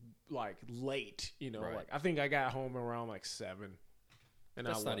like late, Right. Like I think I got home around like 7. And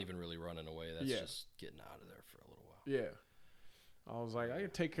that's not even really running away. That's just getting out of there for a little while. Yeah. I was like, I can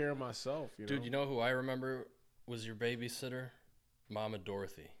take care of myself, Dude, you know who I remember was your babysitter? Mama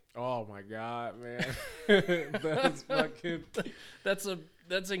Dorothy. Oh my God, man. That's fucking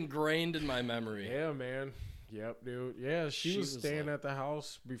that's ingrained in my memory. Yeah, man. Yep, dude. Yeah, she was staying at the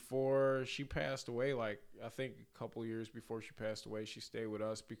house before she passed away. Like, I think a couple years before she passed away, she stayed with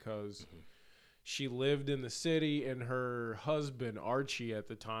us because she lived in the city, and her husband, Archie, at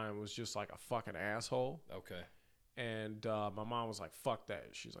the time was just like a fucking asshole. Okay. And my mom was like, fuck that.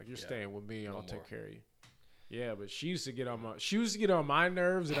 She's like, you're staying with me. I'll take care of you. Yeah, but she used to get on my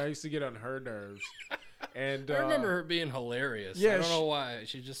nerves, and I used to get on her nerves. And I remember her being hilarious. Yeah, I don't know why.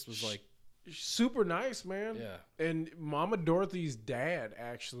 She just was like super nice, man. Yeah. And Mama Dorothy's dad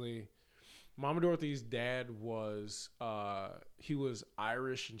was he was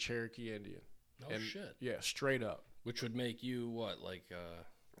Irish and Cherokee Indian. Oh shit. Yeah, straight up. Which would make you what, like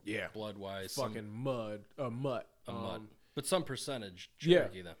blood wise? Fucking a mutt. But some percentage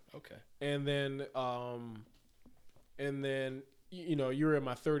Cherokee then. Okay. And then you were at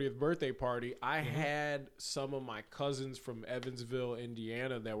my 30th birthday party. I had some of my cousins from Evansville,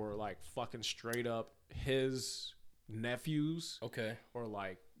 Indiana that were like fucking straight up his nephews. Okay. Or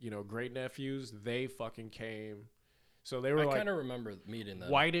like great nephews, they fucking came. So they were I kind of remember meeting them.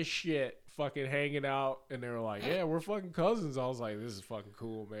 White as shit, fucking hanging out, and they were like, "Yeah, we're fucking cousins." I was like, "This is fucking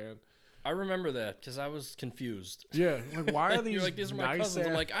cool, man." I remember that because I was confused. Yeah, like why are these? You're like, these are my nice cousins.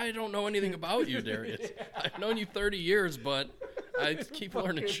 I'm like, I don't know anything about you, Darius. I've known you 30 years, but I keep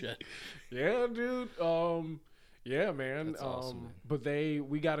learning shit. Yeah, dude. Yeah, man. That's awesome, man. But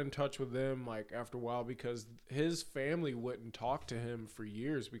we got in touch with them like after a while because his family wouldn't talk to him for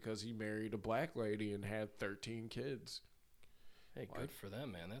years because he married a black lady and had 13 kids. Hey, good for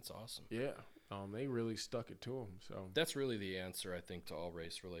them, man. That's awesome. Yeah. They really stuck it to him. So that's really the answer, I think, to all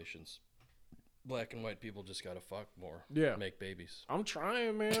race relations. Black and white people just gotta fuck more. Yeah. Make babies. I'm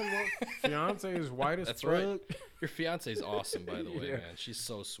trying, man. Look, fiance is white as That's fuck. right. Your fiance's awesome, by the way, Yeah. man. She's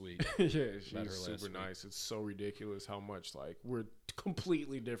so sweet. Yeah, she's Met her super last week. nice. It's so ridiculous how much like we're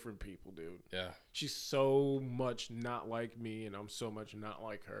completely different people, dude. Yeah. She's so much not like me, and I'm so much not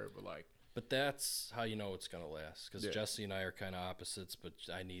like her. But that's how you know it's gonna last. Because Yeah. Jesse and I are kind of opposites, but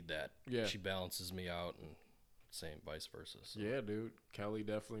I need that. Yeah. She balances me out, and same vice versa. So, Yeah, dude. Kelly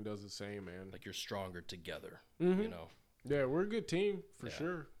definitely does the same, man. like you're stronger together. Mhm. You know. Yeah, we're a good team for Yeah.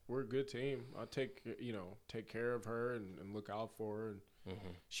 sure. We're a good team. I take care of her and look out for her,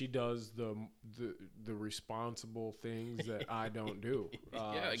 and she does the responsible things that I don't do.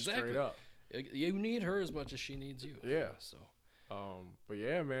 Yeah, exactly. Straight up. You need her as much as she needs you. Yeah. So. But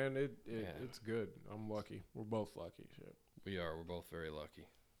yeah, man, it's good. I'm lucky. We're both lucky. Shit. We are. We're both very lucky.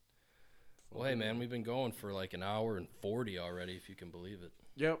 Well, hey, man, we've been going for like an hour and 40 already, if you can believe it.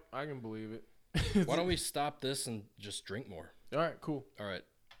 Yep, I can believe it. Why don't we stop this and just drink more? All right, cool. All right.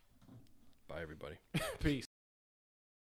 Bye, everybody. Peace.